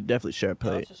yeah, we could definitely share a Yeah,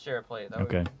 plate. let's just share a plate. That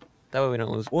Okay. Way we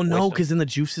don't lose. Well, no, because then the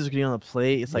juices are getting on the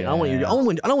plate. It's like I don't want your, Yeah.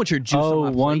 I don't want your juice Oh,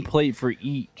 on my one plate. plate for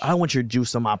each. I don't want your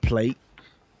juice on my plate.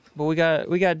 But we got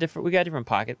different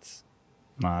pockets.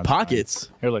 Nah, it's Pockets.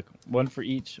 fine. Here, look. One for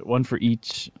each. One for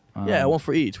each. Yeah, one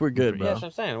for each. We're good, Yeah, bro. that's what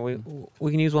I'm saying.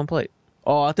 We can use one plate.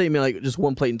 Oh, I thought you meant like just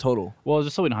one plate in total. Well,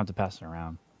 just so we don't have to pass it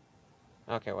around.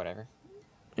 Okay, whatever.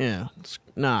 Yeah.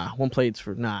 Nah, one plate's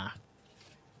for nah.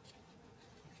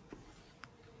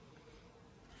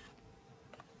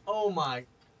 Oh my.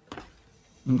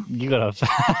 You gotta.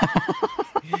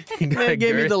 Man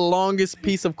gave me the longest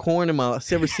piece of corn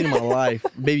I've ever seen in my life.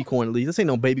 Baby corn, at least. This ain't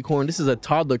no baby corn. This is a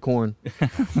toddler corn.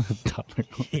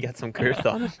 He got some girth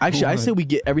on him. Actually, I say we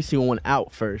get every single one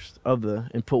out first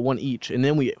and put one each, and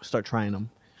then we start trying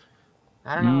them.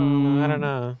 I don't know. I don't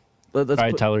know. Let's All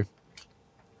right, put- Tyler.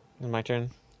 Is it my turn?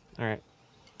 All right.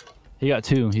 He got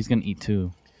 2. He's gonna eat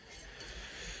 2.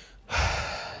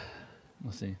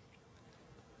 Let's see.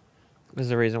 This is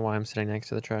the reason why I'm sitting next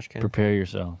to the trash can. Prepare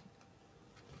yourself.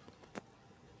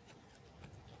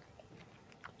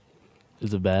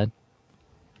 Is it bad?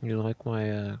 You like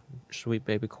my sweet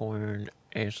baby corn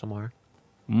ASMR?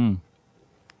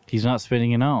 He's not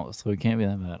spitting it out, so it can't be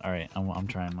that bad. All right, I'm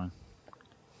trying mine.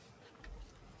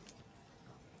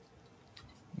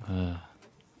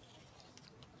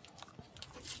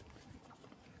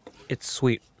 It's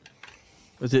sweet.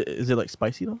 Is it like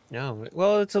spicy though? No,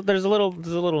 well, there's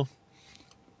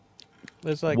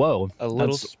like Whoa, a little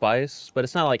that's- spice, but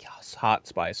it's not like hot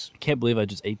spice. I can't believe I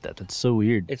just ate that. That's so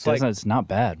weird. It's It's not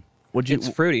bad. Would you? It's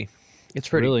fruity. It's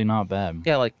fruity. Really not bad.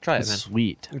 Yeah, like try it, It's man.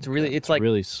 sweet. It's like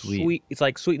really sweet. It's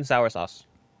like sweet and sour sauce.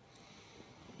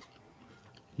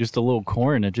 Just a little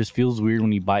corn. It just feels weird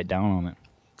when you bite down on it.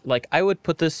 Like I would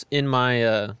put this in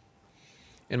my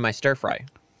stir fry,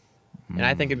 and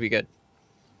I think it'd be good.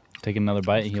 Take another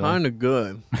bite. Hilo. Kind of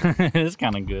good. It's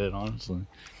kind of good, honestly.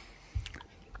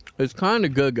 It's kind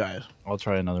of good, guys. I'll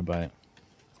try another bite.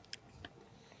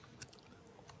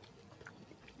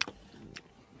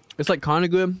 It's like kind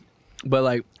of good, but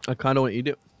like I kind of want to eat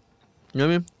it. You know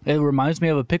what I mean? It reminds me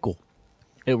of a pickle.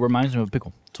 It reminds me of a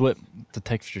pickle. It's what the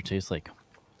texture tastes like.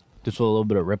 Just with a little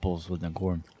bit of ripples with the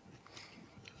corn.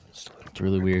 It's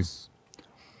really weird.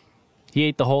 He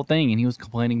ate the whole thing and he was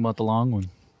complaining about the long one.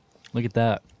 Look at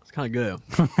that. It's kind of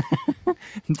good.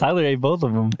 Tyler ate both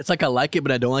of them. It's like I like it,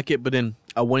 but I don't like it. But then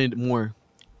I wanted more.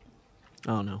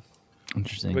 I don't know.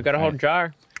 Interesting. We got a whole All right.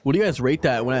 jar. What do you guys rate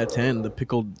that 1 out of 10? The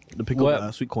pickled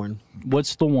What? sweet corn.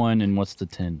 What's the 1 and what's the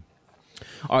 10?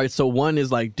 All right, so 1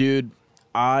 is like, dude,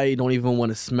 I don't even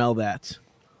want to smell that.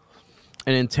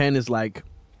 And then 10 is like,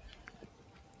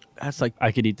 that's like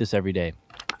I could eat this every day.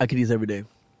 I could eat this every day.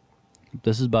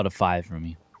 This is about a 5 for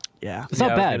me. Yeah. It's Yeah, I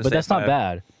not was bad, gonna but say that's not 5.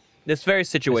 bad. It's very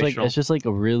It's, situational. it's just like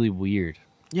a really weird.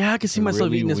 Yeah, I can see They're myself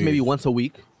really eating this maybe weird. once a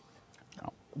week.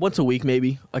 Once a week,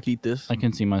 maybe. I could eat this. I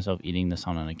can see myself eating this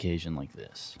on an occasion like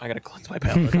this. I gotta cleanse my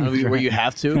palate. Where you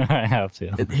have to. I have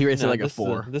to. He rates it No, like a this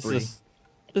 4. This 3.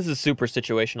 is super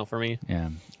situational for me. Yeah.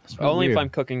 It's really Only weird. if I'm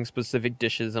cooking specific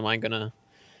dishes am I gonna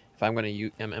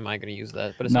use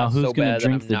that. But it's Now not who's so gonna bad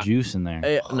drink that the I'm not. juice in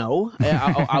there? No.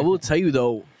 I will tell you,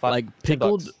 though, like $10.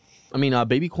 pickled, I mean,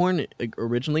 baby corn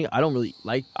originally, I don't really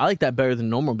like. I like that better than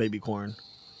normal baby corn.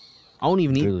 I don't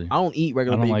even eat. Really? I don't eat I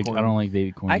regular don't baby like. corn. I don't like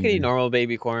baby corn. I could eat either. normal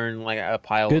baby corn, like a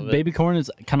pile Good of it. baby corn is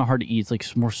kind of hard to eat. It's like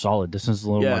more solid. This is a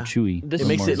little Yeah. more chewy. This It is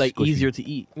makes more it like squishy. easier to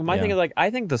eat. My thing Yeah. is like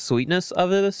I think the sweetness of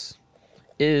this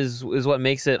is what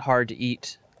makes it hard to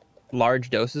eat large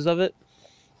doses of it,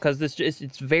 because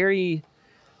it's very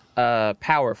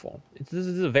powerful. This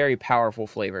is a very powerful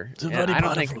flavor. It's And very I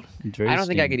don't think powerful. It's very I don't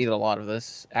think I could steamy. eat a lot of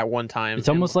this at one time. It's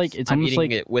almost like- unless it's I'm almost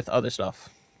eating like- it with other stuff.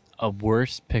 a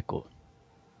worse pickle.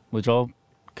 Would y'all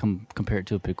compare it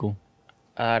to a pickle?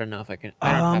 I don't know if I can.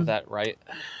 I don't have that right.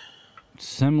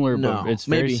 Similar, No, but it's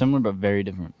very maybe. similar but very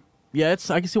different. Yeah,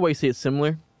 I can see why you say it's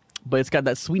similar, but it's got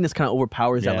that sweetness kind of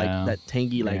overpowers that Yeah. like that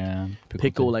tangy like Yeah,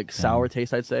 pickle taste, like yeah. sour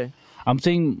taste. I'd say. I'm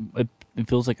saying it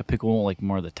feels like a pickle, like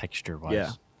more the texture wise.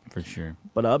 Yeah. For sure.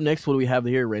 But up next, what do we have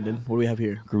here, Brandon? What do we have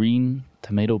here? Green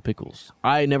tomato pickles.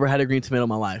 I never had a green tomato in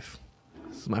my life.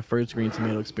 This is my first green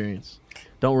tomato experience.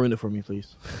 Don't ruin it for me,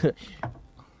 please.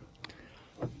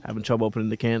 Having trouble opening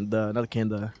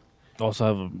the Also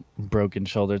have a broken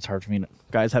shoulder. It's hard for me to.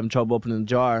 guys having trouble opening the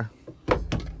jar.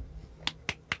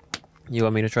 You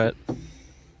want me to try it?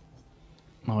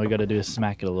 All we gotta do is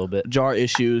smack it a little bit. Jar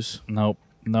issues. Nope.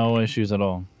 No issues at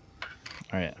all.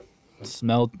 All right.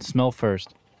 Smell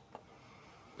first.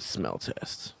 Smell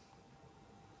test.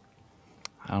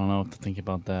 I don't know what to think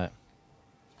about that.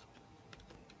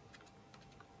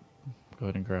 Go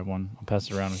ahead and grab one. I'll pass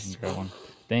it around and you can grab one.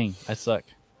 Dang, I suck.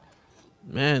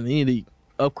 Man, you need to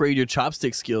upgrade your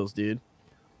chopstick skills, dude.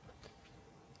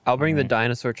 I'll bring the Alright.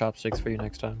 dinosaur chopsticks for you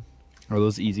next time. Are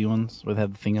those easy ones where they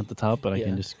have the thing at the top, but I Yeah.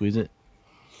 can just squeeze it?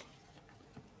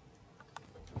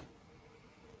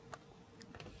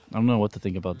 I don't know what to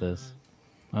think about this.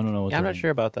 I don't know what. Yeah, I'm to not think.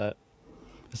 sure about that.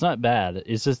 It's not bad.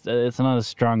 It's just it's not as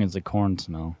strong as the corn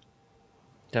smell.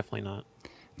 Definitely not.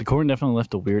 The corn definitely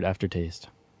left a weird aftertaste.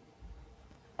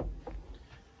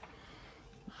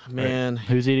 Man,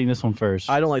 Who's eating this one first?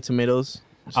 I don't like tomatoes.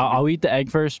 I'll eat the egg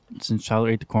first since Tyler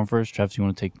ate the corn first. Travis, you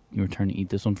want to take your turn to eat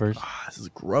this one first? This is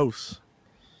gross.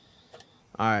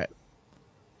 All right.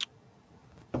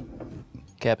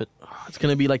 Cap it. It's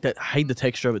going to be like that. I hate the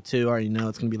texture of it, too. I already know.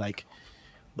 It's going to be like...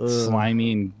 ugh.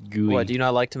 Slimy and gooey. What? Do you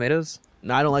not like tomatoes?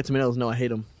 No, I don't like tomatoes. No, I hate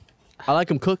them. I like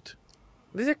them cooked.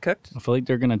 These are cooked. I feel like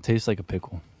they're gonna taste like a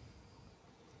pickle.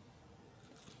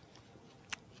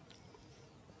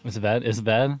 Is it bad? Is it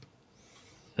bad?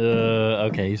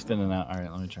 Okay, he's spinning out. All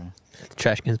right, let me try. The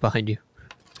trash can's behind you.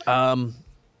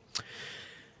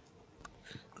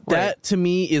 That, to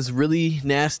me, is really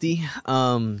nasty.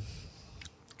 That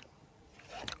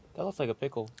looks like a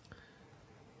pickle.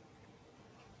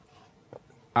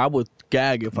 I would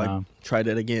gag if I No. tried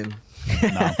it again.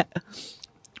 No.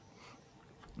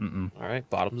 All right,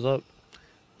 bottoms up.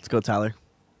 Let's go, Tyler.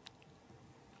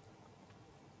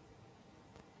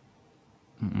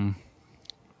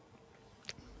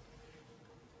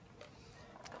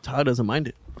 Tyler doesn't mind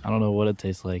it. I don't know what it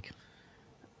tastes like.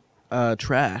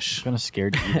 Trash. I'm kind of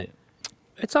scared to eat it.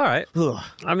 It's all right. Ugh.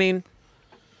 I mean,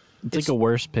 It's like a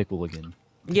worse pickle again.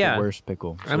 It's Yeah. a worse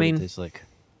pickle. That's I what mean- it tastes like.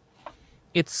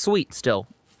 it's sweet still.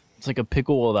 It's like a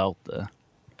pickle without the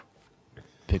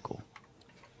pickle.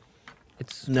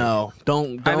 It's No,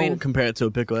 don't I mean- compare it to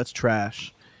a pickle. That's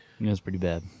trash. It was pretty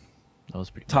bad. That was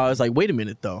pretty. Tyler's like, wait a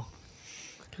minute though.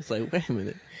 It's like, wait a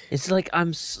minute. It's like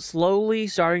I'm slowly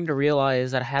starting to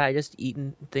realize that had I just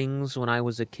eaten things when I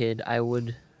was a kid, I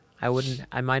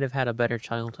might have had a better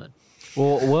childhood.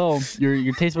 Well,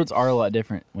 your taste buds are a lot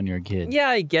different when you're a kid. Yeah,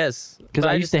 I guess. Because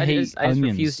But I used to hate I just refuse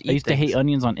onions. to eat I used to hate things.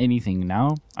 onions on anything.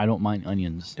 Now I don't mind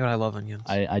onions. Dude, I love onions.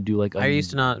 I do like I onions. used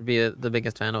to not be the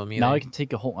biggest fan of them either. Now I can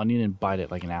take a whole onion and bite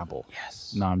it like an apple.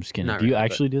 Yes. No, I'm just kidding. Not Do you really,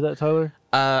 but- actually do that, Tyler?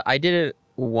 I did it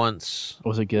once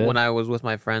Was it good? when I was with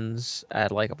my friends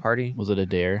at like a party. Was it a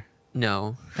dare?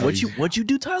 No. What'd you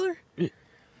do, Tyler?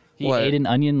 He What? ate an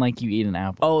onion like you eat an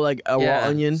apple. Oh, like a raw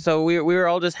onion. So we were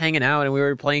all just hanging out and we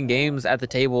were playing games at the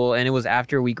table, and it was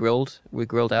after we grilled. We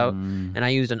grilled out, and I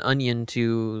used an onion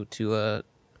to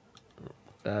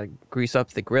grease up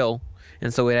the grill,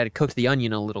 and so it had cooked the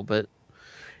onion a little bit.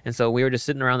 And so we were just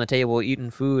sitting around the table eating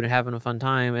food and having a fun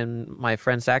time, and my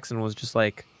friend Saxon was just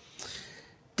like,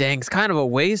 "Dang, it's kind of a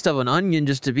waste of an onion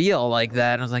just to be all like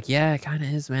that." And I was like, "Yeah, it kind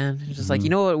of is, man." He's just like, "You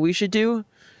know what we should do?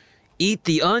 Eat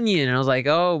the onion." And I was like,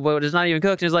 "Oh, but it's not even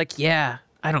cooked." And he's like, "Yeah,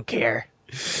 I don't care."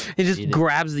 He just Eat it.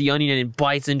 grabs the onion and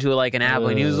bites into it like an apple.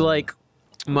 And he was like,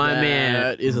 "My man,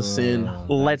 That is a sin.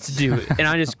 let's do it." And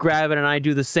I just grab it and I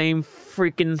do the same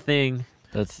freaking thing.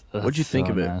 That's What'd you think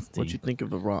so of it? nasty. What'd you think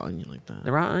of a raw onion like that?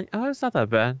 The raw onion, oh, it's not that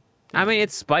bad. I mean,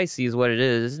 it's spicy is what it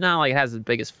is. It's not like it has the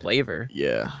biggest flavor.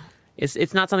 Yeah.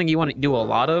 It's not something you want to do a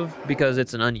lot of because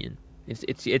it's an onion.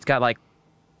 It's got like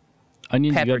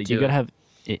Onions, pepper you to gotta it. have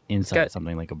it inside got-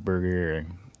 something like a burger or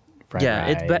fried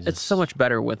yeah, rice. it's so much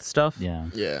better with stuff. Yeah.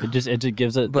 Yeah. It just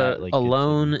gives it. But that, like, good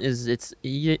alone flavor. is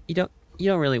you don't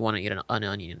really want to eat an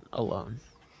onion alone.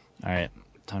 All right,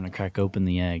 time to crack open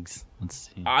the eggs.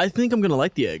 Let's see. I think I'm gonna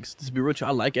like the eggs. To be real,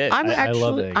 I like eggs. I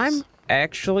love eggs. I'm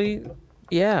actually,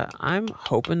 yeah, I'm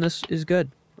hoping this is good.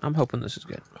 I'm hoping this is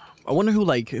good. I wonder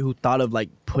who thought of like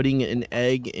putting an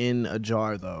egg in a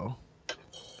jar though.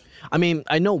 I mean,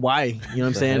 I know why. You know what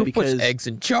I'm saying? Who Because puts eggs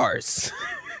in jars?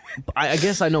 I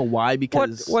guess I know why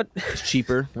because What? it's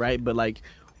cheaper, right? But like,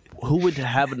 who would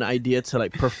have an idea to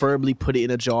like preferably put it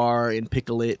in a jar and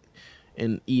pickle it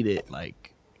and eat it?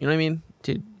 Like, you know what I mean?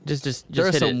 Dude, just There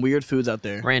are hit some it. weird foods out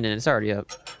there. Brandon, it's already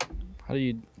up. How do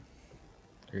you?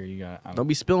 Here you got. Don't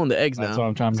be spilling the eggs That's now. what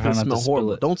I'm trying- I'm It's trying gonna not to smell spill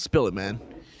horrible. it. Don't spill it, man.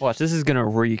 Watch, this is gonna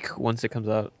reek once it comes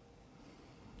out.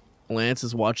 Lance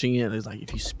is watching it. And he's like,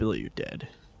 if you spill it, you're dead.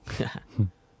 It's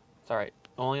all right.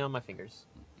 Only on my fingers.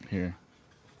 Here.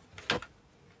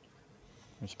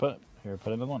 Just put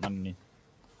another one underneath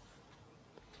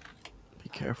Be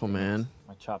careful, man.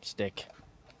 my chopstick.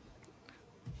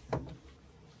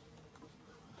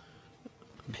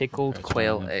 Pickled That's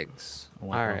quail fine. eggs. I All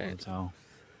want that right, one, so-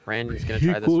 Brandon's gonna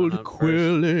try this one up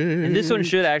first. And this one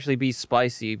should actually be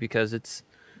spicy because it's.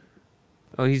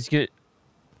 Oh, he's good.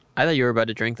 I thought you were about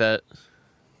to drink that.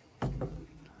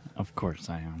 Of course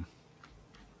I am.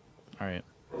 All right.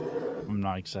 I'm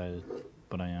not excited,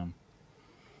 but I am.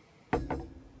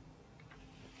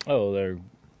 Oh, they're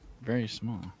very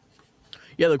small.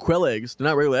 Yeah, they're quail eggs. They're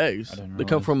not regular eggs. I didn't They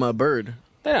come realize. from a bird.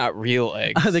 They're not real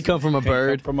eggs. They come from a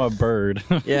bird. From a bird.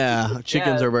 Yeah,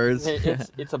 chickens Yeah, are birds.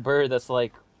 It's a bird that's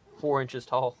like 4 inches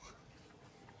tall.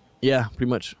 Yeah, pretty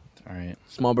much. All right.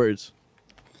 Small birds.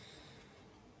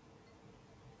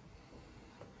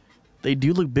 They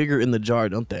do look bigger in the jar,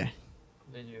 don't they?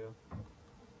 Did you?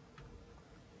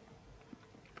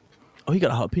 Oh, he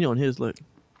got a jalapeno on his. Look.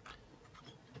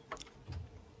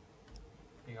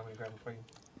 You got me to grab it for you.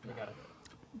 You got it.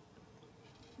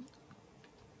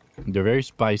 They're very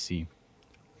spicy.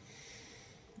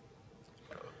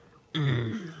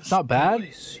 It's not bad.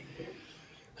 It's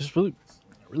just really,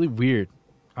 really weird.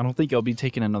 I don't think I'll be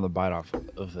taking another bite off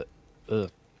of it.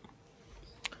 Ugh.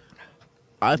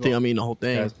 I think I'm eating the whole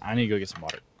thing. Guys, I need to go get some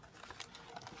water.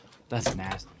 That's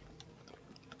nasty.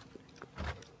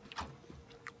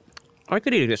 I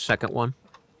could eat a second one.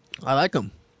 I like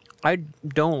them. I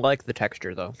don't like the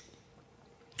texture though.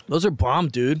 Those are bomb,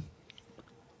 dude.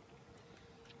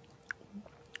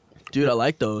 Dude, I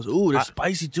like those. Ooh, they're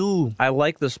spicy too. I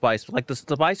like the spice. Like the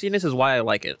spiciness is why I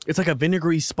like it. It's like a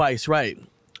vinegary spice, right?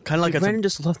 Kind of like it's Brandon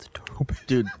just left the door open.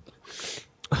 dude.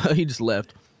 He just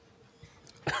left.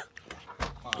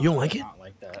 You don't like it? Not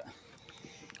like that.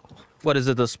 What is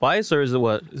it? The spice or is it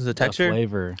what? Is it the texture?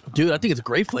 Flavor. Dude, I think it's a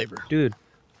great flavor. Dude,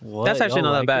 What? that's actually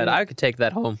Y'all not that like bad. it? I could take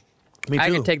that home. Me too. I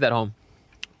could take that home.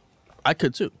 I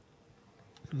could too.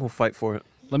 We'll fight for it.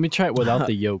 Let me try it without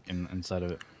the yolk inside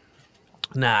of it.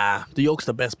 Nah, the yolk's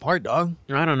the best part, dog.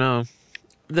 I don't know.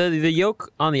 the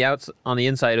yolk on the on the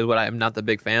inside is what I'm not the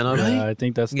big fan of. Yeah, I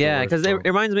think that's Yeah, because it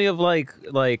reminds me of like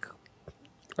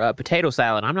potato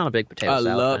salad. I'm not a big potato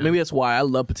salad fan. Maybe that's why I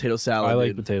love potato salad. I like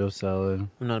dude. potato salad.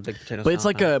 I'm not a big potato But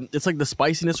salad. it's like the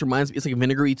spiciness reminds me. It's like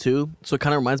vinegary too, so it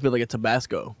kind of reminds me of like a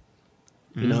Tabasco.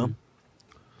 You know.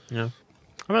 Yeah.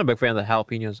 I'm not a big fan of the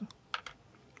jalapenos.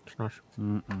 It's not-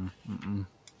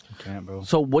 Can't, bro.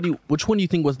 So which one do you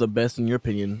think was the best in your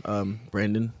opinion,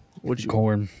 Brandon?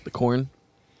 Corn. The corn.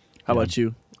 How about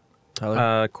you,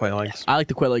 Tyler? Quail eggs. I like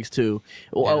the quail eggs too.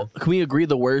 Well, can we agree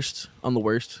the worst on the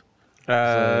worst?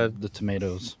 The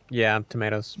tomatoes. Yeah,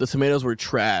 tomatoes. The tomatoes were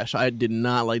trash. I did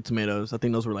not like tomatoes. I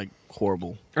think those were like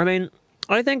horrible. I mean,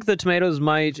 I think the tomatoes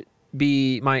might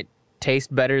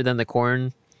taste better than the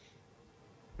corn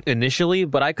initially,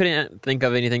 but I couldn't think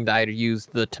of anything that I'd use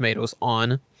the tomatoes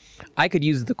on. I could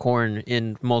use the corn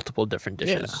in multiple different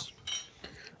dishes,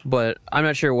 but I'm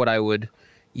not sure what I would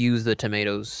use the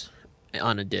tomatoes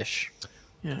on a dish.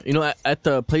 Yeah, you know, at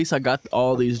the place I got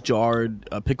all these jarred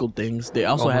pickled things. They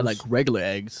also had like regular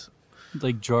eggs.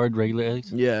 Like jarred regular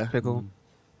eggs? Yeah, Pickle.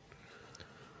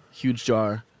 huge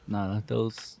jar. Nah,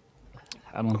 those.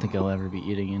 I don't think I'll ever be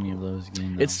eating any of those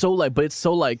again. It's so like, but it's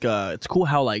so like, it's cool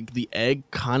how like the egg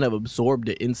kind of absorbed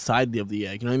it inside of the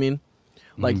egg. You know what I mean?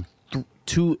 Like,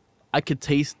 I could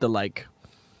taste the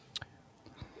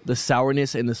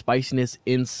sourness and the spiciness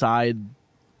inside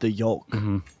the yolk.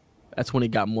 That's when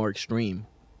it got more extreme.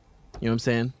 You know what I'm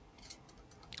saying?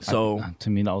 So to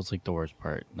me, that was like the worst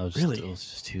part. That was Really? it was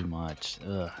just too much.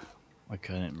 Ugh, I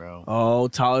couldn't, bro. oh,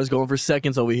 Tyler's going for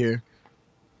seconds over here.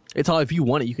 It's all if you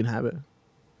want it, you can have it.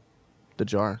 The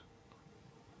jar.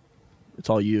 It's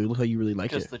all you. It looks like you really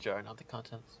like it. the jar, not the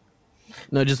contents.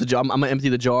 No, just the jar. I'm gonna empty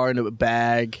the jar in a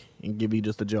bag and give you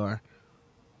just the jar.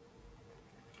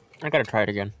 I gotta try it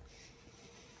again.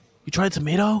 You tried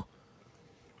tomato?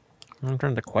 I'm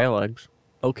trying the quail eggs.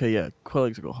 Okay, yeah. Quail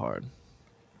eggs go hard.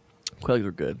 Quail eggs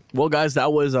are good. Well, guys,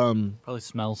 that was Probably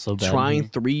smells so bad. trying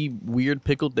 3 weird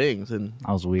pickled things, and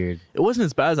That was weird. it wasn't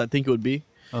as bad as I think it would be.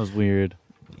 That was weird.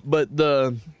 But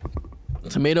the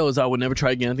tomatoes, I would never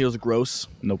try again. I think it was gross.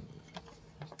 Nope.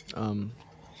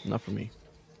 Not for me.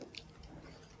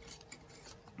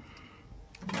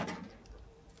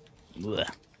 Blech.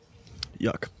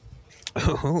 Yuck.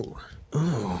 Oh.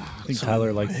 I think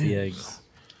Tyler likes the eggs.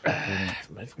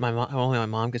 My mom, only my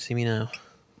mom could see me now.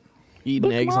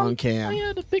 Eating eggs on cam.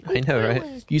 I know,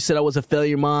 right? You said I was a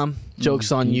failure, Mom.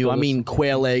 Joke's on you. I mean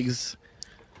quail eggs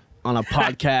on a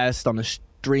podcast, on a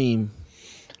stream.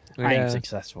 I Yeah. am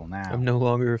successful now. I'm no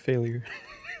longer a failure.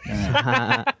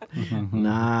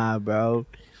 Nah, bro.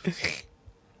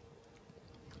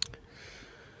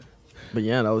 But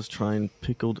yeah, I was trying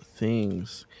pickled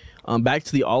things. Back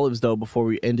to the olives though. Before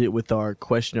we end it with our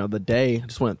question of the day, I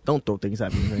just want to don't throw things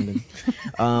at me,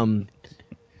 Brandon.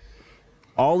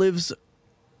 Olives.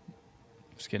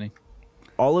 Just kidding.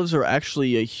 Olives are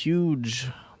actually a huge.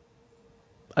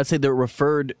 I'd say they're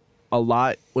referred a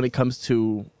lot when it comes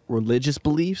to religious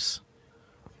beliefs.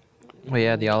 Well,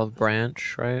 yeah, the olive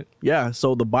branch, right? Yeah,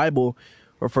 so the Bible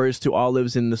refers to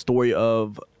olives in the story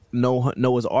of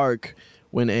Noah's Ark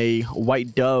when a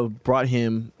white dove brought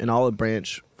him an olive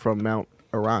branch from Mount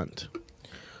Arant.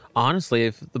 Honestly,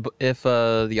 if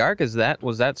the ark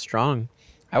was that strong,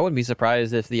 I wouldn't be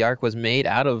surprised if the ark was made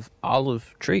out of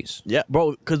olive trees. Yeah,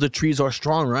 bro, because the trees are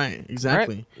strong, right?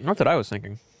 Exactly. Right? Not that I was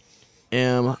thinking.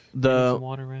 And Some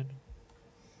water, Randon.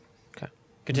 Okay.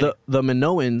 Continue. the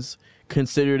Minoans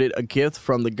considered it a gift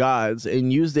from the gods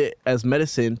and used it as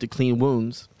medicine to clean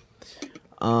wounds.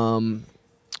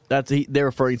 They're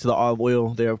referring to the olive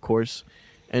oil there, of course.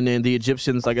 And then the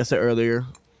Egyptians, like I said earlier,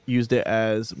 used it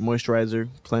as moisturizer,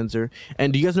 cleanser.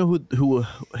 And do you guys know who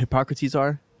Hippocrates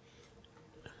are?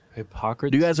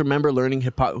 Hippocrates? Do you guys remember learning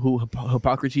who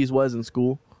Hippocrates was in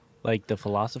school? Like the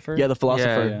philosopher? Yeah, the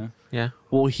philosopher. Yeah. Yeah.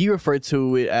 Well, he referred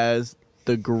to it as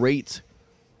the great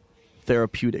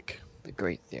therapeutic. The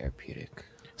great therapeutic.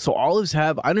 So olives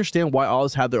I understand why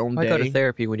olives have their own Why day. go to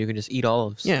therapy when you can just eat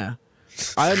olives? Yeah.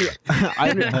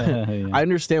 I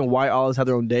understand why olives have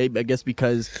their own day. I guess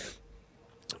because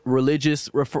religious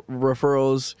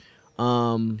referrals,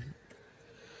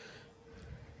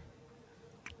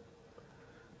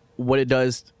 what it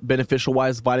does beneficial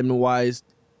wise, vitamin wise,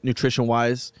 nutrition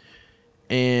wise,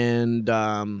 and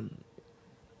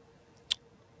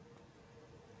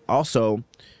also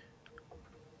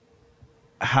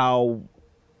how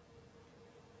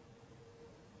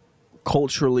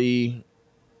culturally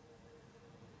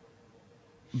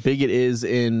big it is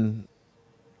in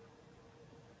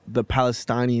the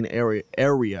Palestinian area,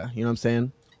 you know what I'm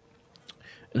saying?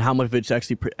 And how much of it's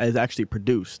actually is actually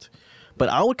produced. But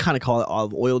I would kind of call it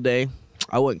olive oil day.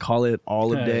 I wouldn't call it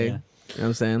olive Yeah, day. yeah. You know what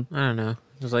I'm saying? I don't know.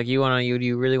 It's like you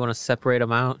really want to separate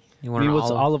them out? You I want mean, what's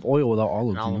olive oil without an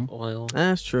olives? You olive know? oil?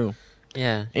 That's true.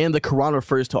 Yeah. And the Quran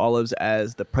refers to olives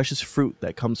as the precious fruit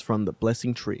that comes from the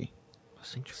blessing tree.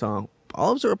 So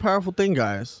olives are a powerful thing,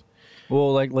 guys.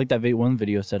 Well, like that one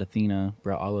video said, Athena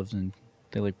brought olives and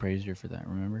they like praised her for that.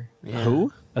 Remember? Yeah.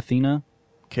 Who? Athena.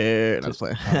 Okay, I'm just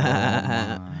playing.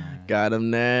 Got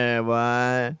him there,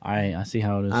 boy. I see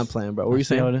how it is. I'm playing, bro. What were I you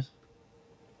see how saying? it is.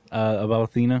 About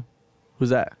Athena, Who's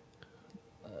that?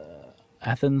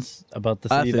 Athens, about the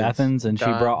city of Athens. Athens, and she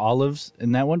God. brought olives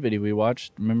in that one video we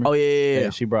watched. Remember? Oh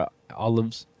yeah. She brought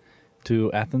olives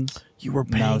to Athens. You were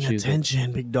Now paying she's-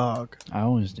 attention, big dog. I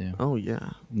always do. Oh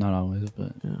yeah. Not always,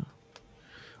 but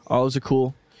Olives are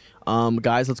cool.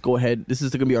 Guys, let's go ahead. This is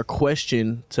gonna be our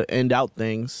question to end out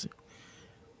things.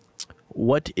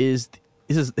 What is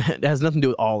this? It has nothing to do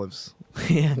with olives,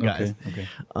 yeah, guys. Okay.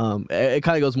 It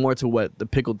kind of goes more to what the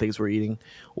pickle things we're eating.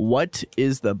 What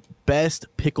is the best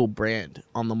pickle brand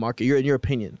on the market? In your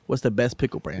opinion, what's the best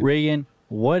pickle brand? Reagan,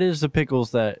 what is the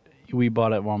pickles that we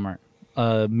bought at Walmart?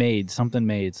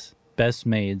 Maids. Best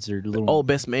Maids or little. Oh,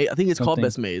 Best Maid. I think it's called Something.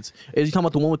 Best Maids. Is you talking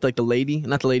about the one with like the lady,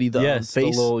 not the lady, the yes,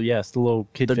 face, the little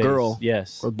kid, The face. girl.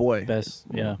 Yes, or boy? best.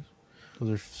 Yeah, those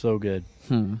are so good.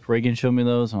 Hmm. Reagan showed me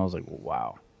those, and I was like,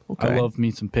 wow. Okay. I love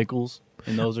me some pickles,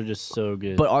 and those are just so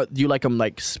good. But do you like them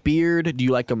like speared? Do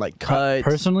you like them like cut?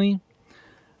 Personally,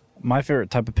 my favorite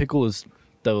type of pickle is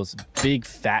those big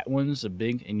fat ones, and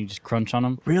you just crunch on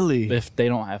them. Really? If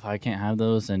I can't have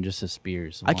those, then just a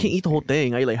spears. I can't eat the whole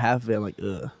thing. I eat like half of it. I'm like,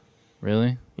 ugh.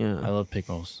 Really? Yeah. I love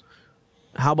pickles.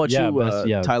 How about Yeah,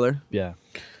 you, Tyler? Yeah.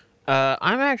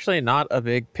 I'm actually not a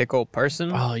big pickle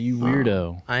person. Oh, you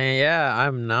weirdo.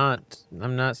 I'm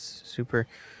not super.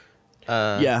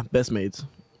 Yeah, Best Maids.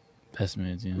 Best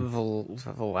Maids, yeah.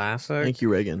 Vlasic. Thank you,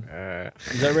 Reagan.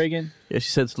 Is that Reagan? Yeah,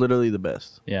 she said it's literally the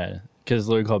best. Yeah, because it's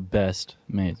literally called Best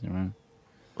Maids, right?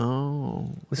 Oh.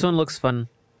 This one looks fun.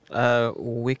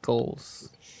 Wickles.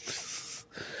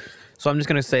 So I'm just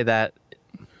gonna say that.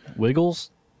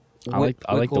 Wiggles? I like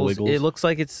the Wiggles. It looks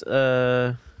like it's it's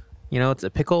a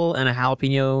pickle and a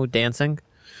jalapeno dancing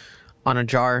on a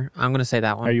jar. I'm gonna say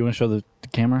that one. Are you going to show the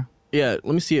camera? Yeah,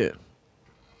 let me see it.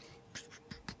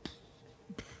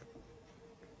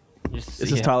 Just This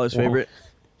see is it. Tyler's Whoa. favorite.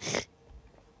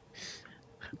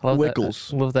 I love Wickles.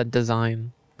 That, love that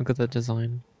design. Look at that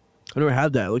design. I never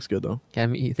had that. It looks good though. Yeah,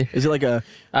 me either. Is it like a?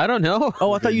 I don't know.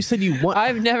 Oh, I thought you said you want.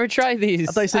 I've never tried these.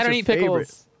 I thought you said I don't your eat pickles.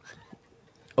 favorite.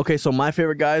 Okay, so my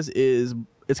favorite, guys, is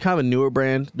it's kind of a newer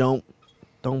brand. Don't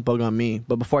bug on me.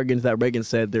 But before I get into that, Reagan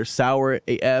said they're sour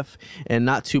AF and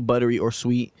not too buttery or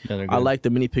sweet. Yeah, they're I good. like the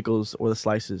mini pickles or the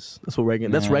slices. That's what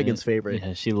Reagan. That's Nah, Reagan's favorite.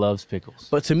 Yeah, she loves pickles.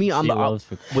 But to me, I'm She the loves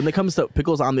pickles. when it comes to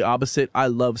pickles, I'm the opposite. I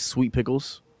love sweet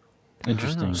pickles.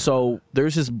 Interesting. So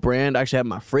there's this brand I actually have in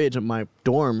my fridge in my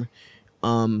dorm,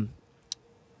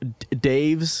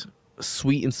 Dave's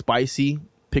sweet and spicy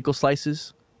pickle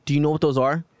slices. Do you know what those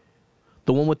are?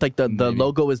 The one with like the Maybe.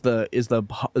 logo is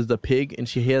the pig, and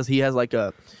he has like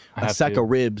a I have sack to.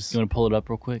 of ribs. You want to pull it up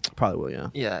real quick? Probably will,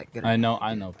 yeah. Yeah. I know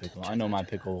pickle. I know my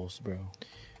pickles, bro.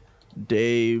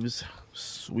 Dave's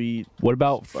sweet. What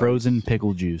about Spice. frozen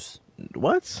pickle juice?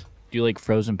 What? Do you like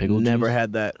frozen pickle juice? Never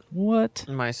had that. What?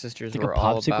 My sisters Like a were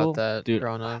all popsicle? about that Dude,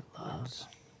 growing up. I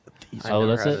Oh, never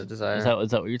that's had it. a desire. Is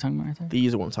that what you're talking about right there?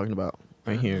 These are what I'm talking about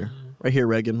right here. Right here,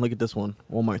 Reagan. Look at this one.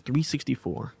 Walmart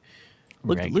 364.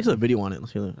 Look at the video on it.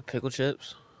 Let's hear that. Pickle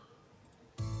chips.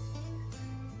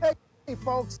 Hey,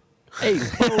 folks. Hey,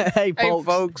 hey,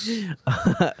 folks.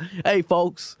 Hey,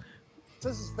 folks.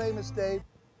 This is Famous Dave.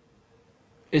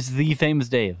 It's the famous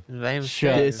Dave.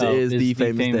 Shut This up. is It's the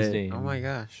famous Dave. Oh my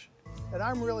gosh. And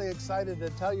I'm really excited to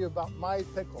tell you about my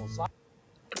pickles.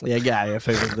 Yeah,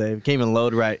 famous Dave. Can't even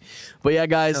load right. But yeah,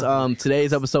 guys,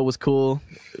 today's episode was cool.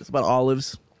 It's about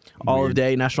olives. Olive Weird.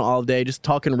 Day, National Olive Day. Just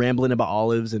talking, rambling about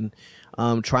olives and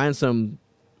trying some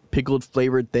pickled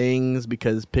flavored things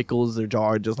because pickles are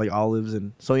jarred just like olives.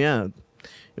 And so, yeah,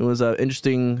 it was an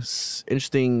interesting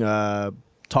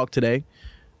talk today.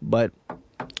 But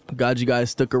glad you guys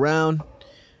stuck around.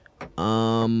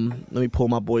 Let me pull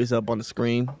my boys up on the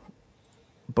screen.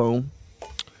 Boom.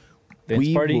 Dance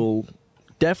We party? will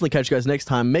definitely catch you guys next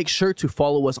time. Make sure to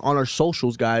follow us on our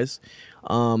socials, guys.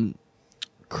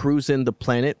 Cruisin the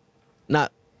Planet.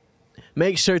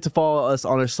 Make sure to follow us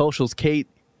on our socials. Kate,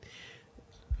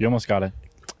 You almost got it.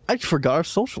 I forgot our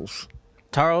socials.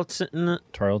 Tarleton.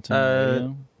 Tarleton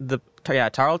Radio.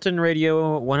 Tarleton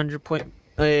Radio 100 point.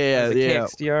 Yeah.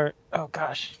 KXDR. Oh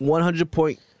gosh. 100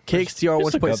 point KXTR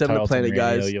Just look up 1.7 The Tarleton Planet, Radio,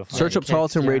 guys. you'll find Search it. up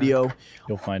Tarleton KXTR. Radio,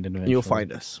 You'll find it and eventually. you'll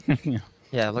find us.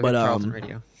 Yeah, look But, at Tarleton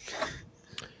Radio.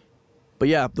 But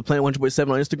yeah, The Planet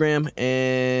 1.7 on Instagram,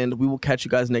 and we will catch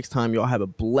you guys next time. Y'all have a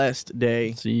blessed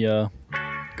day. See ya.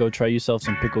 Go try yourself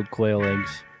some pickled quail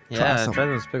eggs. Yeah, some- try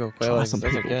those pickled quail try eggs. some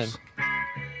Those are good. pickles.